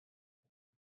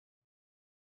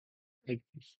like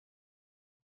this.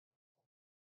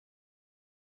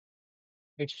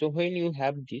 Right, so when you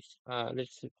have this,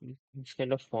 let's say this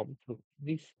kind of form, so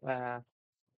this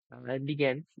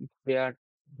ligands, if they are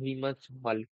very much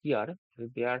bulkier, so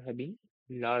they are having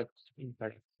large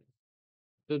interaction.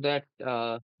 So that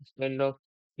this kind of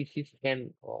species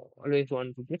can always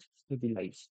want to get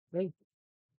stabilized, right?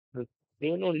 So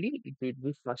then only it will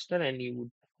be faster and you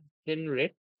would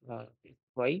generate uh,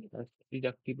 y as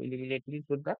reductive eliminating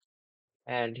product,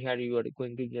 and here you are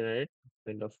going to generate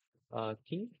kind of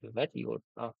thing so that your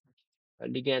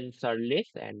ligands are less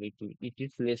and it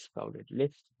is less crowded,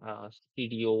 less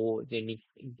stereogenic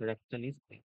interaction is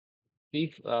there.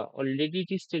 If already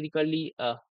it is sterically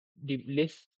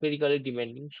less sterically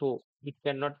demanding, so it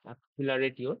cannot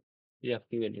accelerate your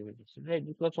reactive elimination, right?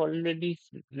 Because already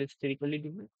less sterically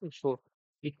demanding, so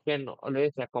it can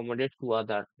always accommodate to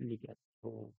other ligands.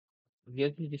 So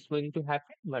yes, it is going to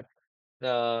happen, but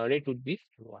the rate would be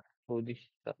slower. So this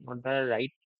is not the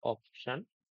right option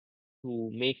to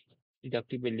make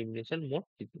deductive elimination more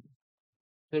feasible.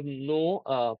 So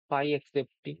no pi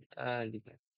accepting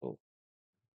ligand. So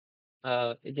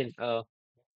again,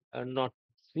 not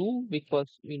true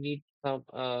because we need some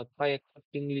pi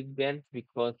accepting ligands,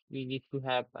 because we need to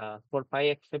have for pi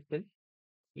acceptance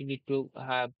we need to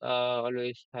have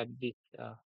always have this.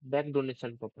 back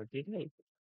donation property, right?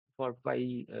 For by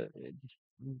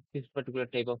this particular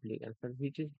type of ligand,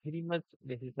 which is very much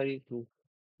necessary to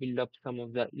build up some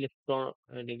of the electron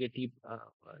negative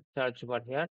charge over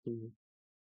here to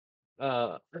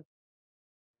uh,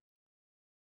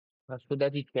 so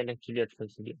that it can actually act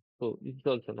functionally. So this is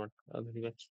also not very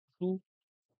much true.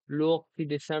 Low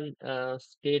oxidation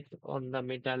state on the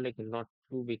metal like not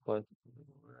true because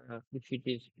if it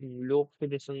is in low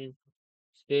oxidation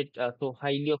state, so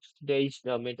highly oxidized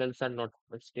metals are not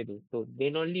stable. So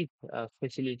then only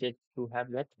facilitate to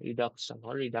have that reduction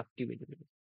or reductivity.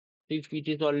 So if it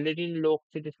is already in low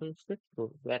oxidation state,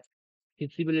 so that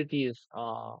feasibility is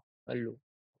low.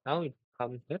 Now it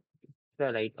comes at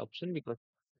the right option because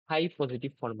high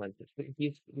positive formal charge. So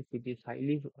if it is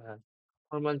highly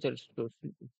formal charge, so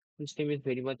system is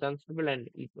very much unstable and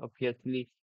it obviously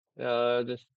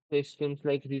the systems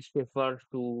like this refer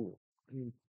to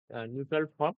mm, neutral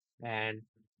form and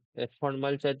that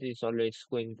formal charge is always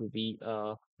going to be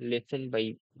lessened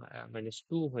by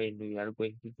 -2 when we are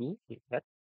going to do that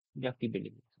reactive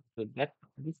elimination. So that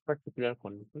this particular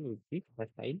condition would be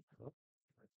facile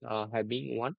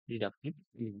having one reductive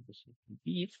elimination.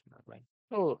 B is right.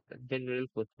 So general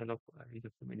question of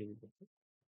reductive elimination.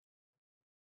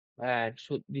 And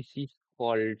so this is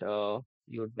called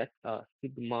your that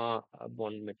sigma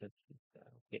bond method.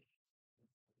 Okay.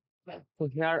 So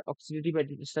here oxidative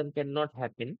addition cannot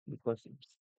happen because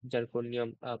it's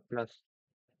zirconium plus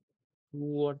two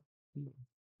or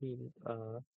three,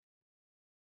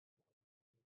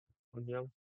 zirconium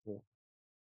four.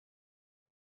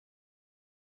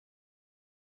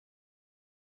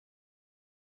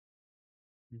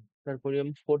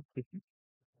 Zirconium four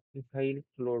methyl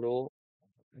chloro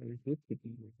and two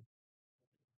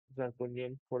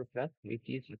zirconium 4 plus, which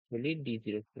is actually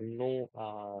D0. So no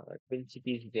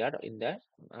density is there in the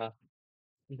uh,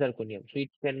 zirconium. So it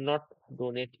cannot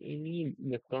donate any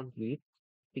electron to its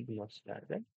sigma star,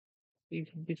 right? If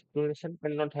this donation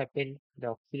cannot happen,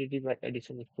 the oxidative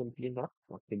addition is simply not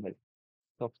possible.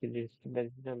 The oxidative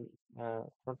addition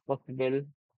not possible.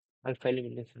 Alpha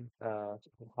elimination,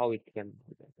 how it can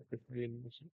be done. Alpha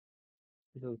elimination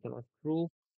is also not true.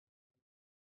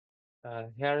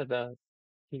 Here the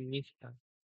thing is the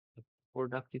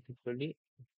product is actually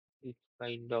this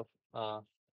kind of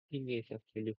thing is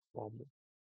actually formed.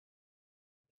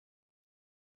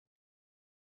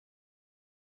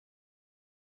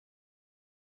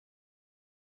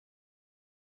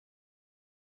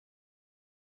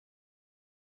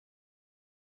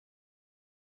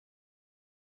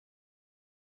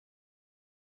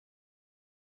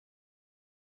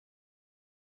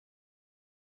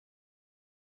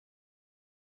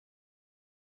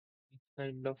 This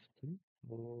kind of thing.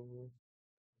 So,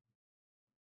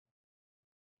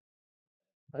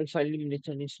 alpha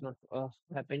elimination is not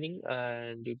happening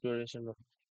and depuration of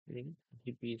thing.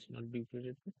 GP is not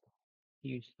depurated.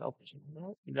 Use the option.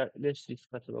 Now let's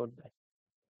discuss about that.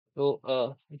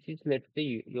 So this is let's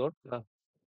say your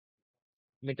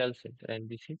metal center and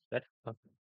this is that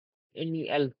any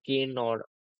alkane or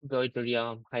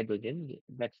deuterium hydrogen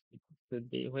that's it. So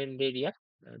when they react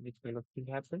this kind of thing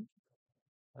happens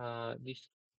this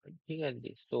thing and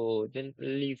this. So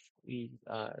generally, if we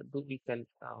we can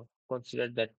consider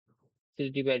that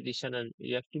selective addition and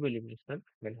reactive elimination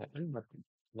can happen, but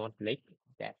it's not like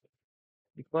that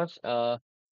because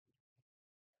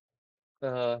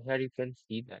here you can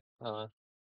see that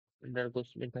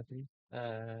undergoes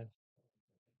metaphase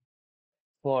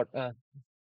for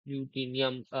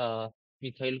ruthenium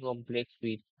methyl complex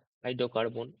with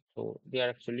hydrocarbon. So they are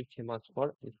actually famous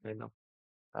for this kind of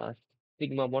uh,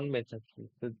 sigma bond methylation.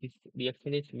 So this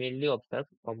reaction is mainly observed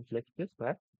complexes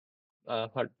where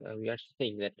what we are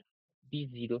saying that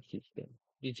D0 system,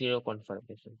 D0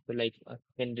 conformation. So like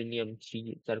Tandenium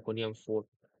 3, Zirconium 4,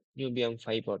 Niobium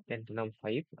 5 or Tantalum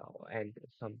 5 and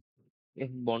some F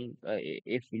bond,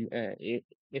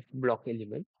 F block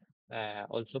element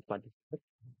also participate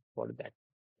for that.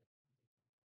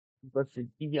 Because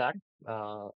these are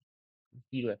uh,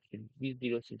 zero actually, these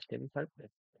zero systems are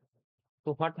present.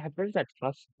 So what happens at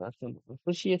first, some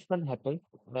association happens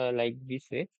like this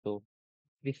way. So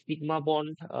the sigma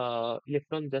bond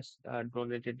electron just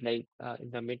donated like in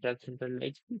the metal center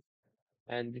like this,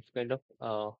 and this kind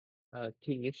of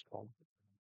thing is formed.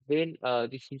 Then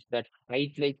this is that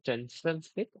height like transition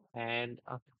state, and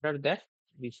after that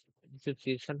this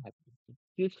dissociation happens.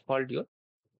 This is called your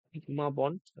sigma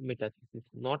bond metathesis,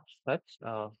 not such.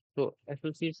 So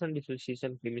association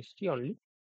dissociation chemistry only,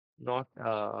 not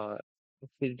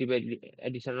physical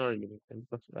addition or elimination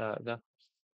because the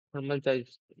thermal charge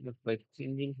is by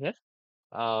changing here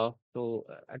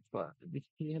This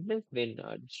thing happens when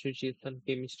dissociation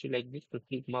chemistry like this, the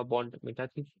sigma bond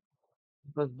metathesis,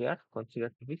 because they are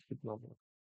considered to be sigma bond.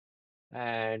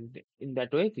 And in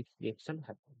that way, this reaction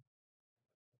happens.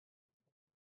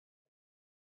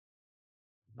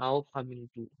 Now coming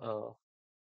to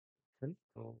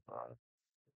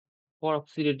for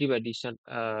oxidative addition,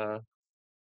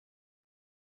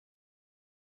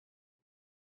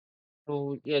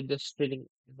 so yeah, just telling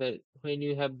that when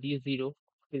you have D0,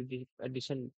 the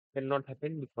addition cannot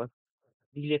happen because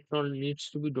the electron needs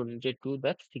to be donated to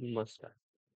that sigma star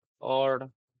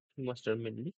or sigma star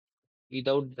mainly.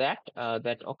 Without that,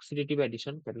 that oxidative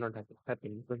addition cannot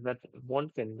happen because that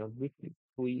bond cannot be free.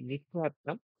 We need to have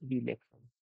some d electron.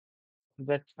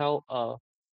 That's how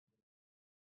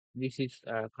this is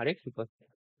correct because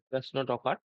does not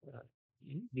occur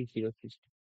in D0 system.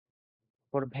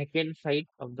 For vacant side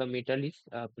of the metal is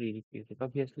prerequisite,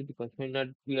 obviously, because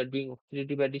we are doing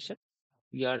oxidative addition,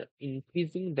 we are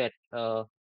increasing that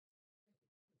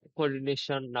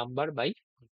coordination number by,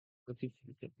 if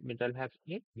metal have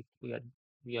A,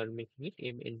 we are making it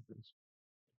Mn plus.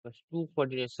 Because two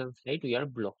coordination side we are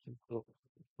blocking. So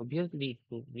obviously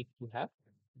to need to have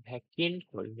vacant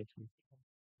coordination.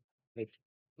 Right.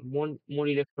 More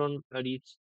electron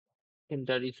reach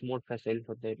center is more facile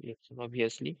for the reaction,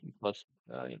 obviously, because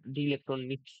the electron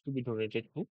needs to be donated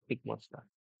to sigma star.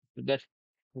 So that's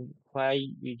why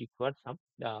we require some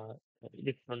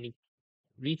electronic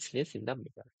richness in the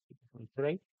metal.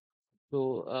 Right.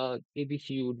 So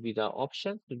ABC would be the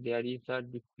option. So there is a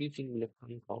decreasing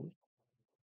electron count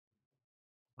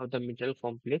of the metal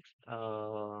complex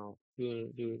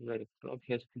during the electron.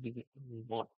 Obviously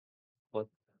not, because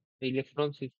the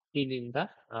electrons is still in the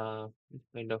this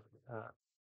kind of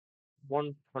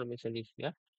bond formation is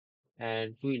there,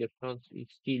 and two electrons is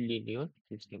still in your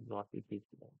system, not it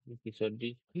is a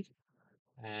decrease,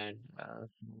 and so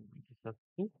it is not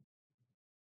true.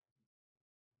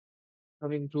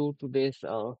 Coming to today's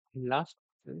last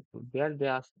question, so there they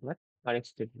ask what correct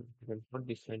statement given for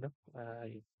this kind of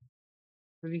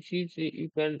so this is you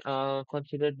can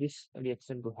consider this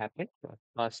reaction to happen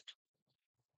first.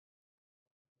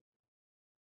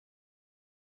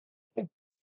 Okay.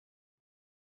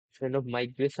 Kind of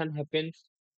migration happens.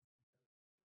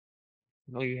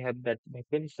 Now you have that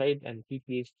vacant side and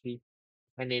PPH3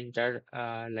 can enter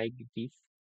like this.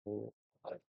 So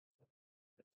uh,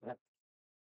 uh,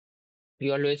 we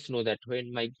always know that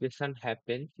when migration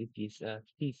happens, it is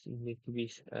cis, it needs to be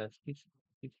cis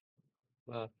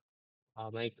uh,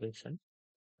 migration.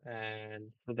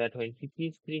 And so that when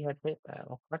CPH3 happens,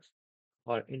 occurs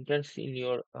or enters in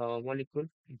your molecule,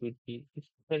 it would be this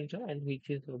center, and which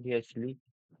is obviously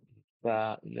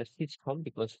the cis form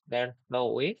because that's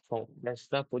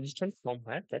the position from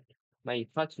where that my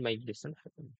first migration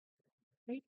happened.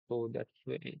 Right? So that's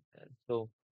where so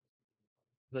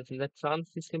because in the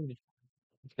trans system, this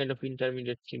kind of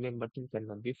intermediate member thing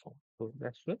cannot be formed. So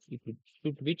that's why it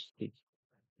should be this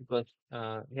because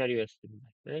here you are seeing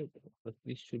that, right? But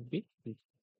this should be this.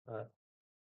 Uh,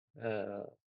 uh,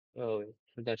 so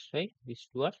that's why these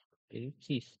two are in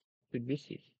cis, should be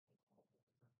cis.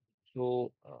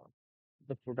 So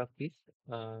the product is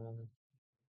uh,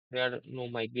 there are no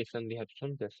migration. They have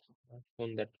shown this,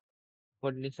 shown that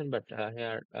coordination, but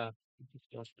here it is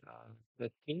not the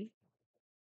thing.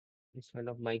 This kind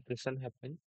of migration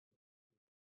happens.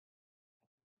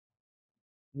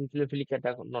 Nucleophilic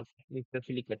attack or not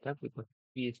nucleophilic attack because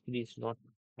PH3 is not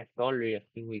at all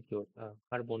reacting with your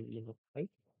carbon monoxide.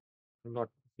 Not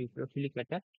nucleophilic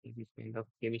attack. This kind of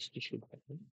chemistry should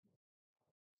happen.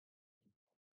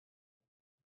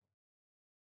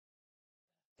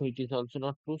 So it is also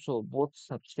not true. So both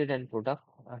substrate and product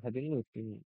are having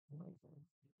within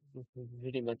this is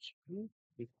very much true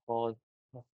because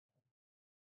uh,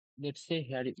 let's say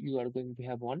here you are going to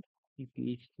have one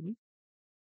PPH3.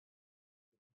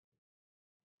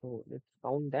 So let's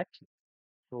count that.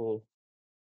 So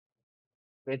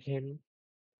present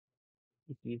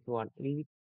it is 1 8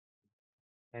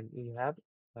 and we have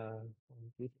 1,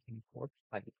 2, 3, 4,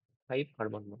 5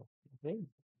 carbon monoxide. Right?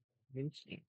 Means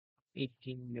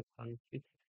 18 electron shift.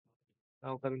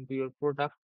 Now coming to your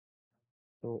product.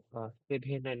 So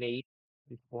 7 and 8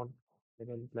 is 1,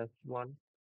 7 plus 1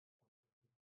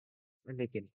 and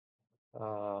again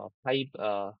 5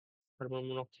 carbon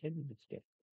monoxide is there.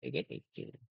 Again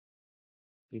 18.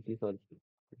 This is also.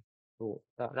 So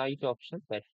the right option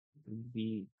that would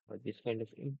be this kind of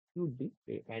include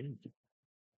the A and B.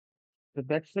 So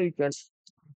that's how you can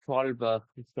solve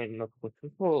this kind of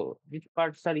question. So these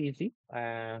parts are easy.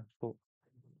 So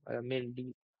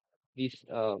mainly this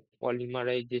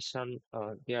polymerization,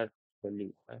 they are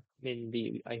actually.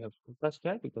 Mainly, I have focused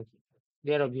here because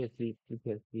they are obviously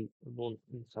previously known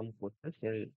in some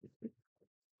questions.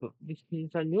 So these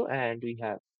things are new, and we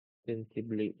have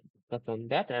sensibly focused on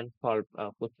that and solved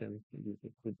questions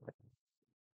related to that.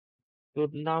 So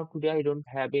now today I don't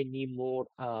have any more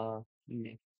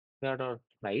lecture or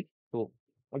slide. So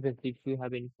obviously, if you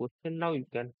have any question now, you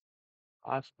can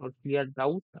ask or clear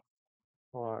doubt,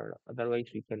 or otherwise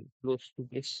we can close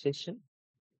today's session.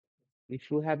 If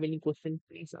you have any question,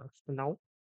 please ask now,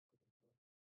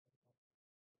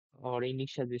 or any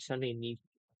suggestion, any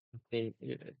then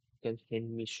you can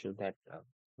send me so that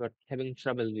but having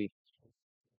trouble with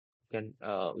can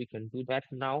we can do that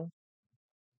now.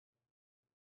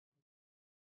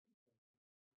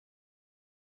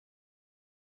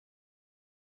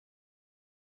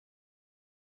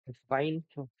 It's fine.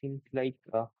 So seems like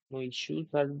no issues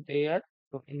are there.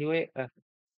 So anyway, if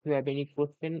you have any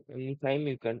question anytime,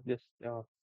 you can just tell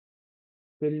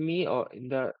me, or in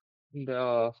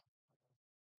the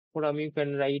forum you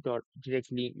can write, or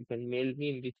directly you can mail me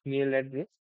in this mail address.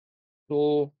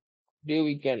 So today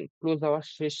we can close our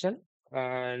session,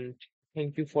 and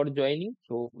thank you for joining.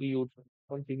 So we would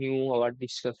continue our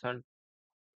discussion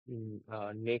in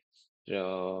next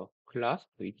class,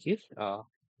 which is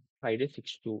Friday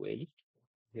 6 to 8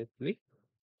 this week.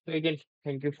 So again,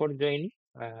 thank you for joining.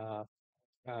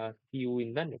 See you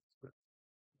in the next.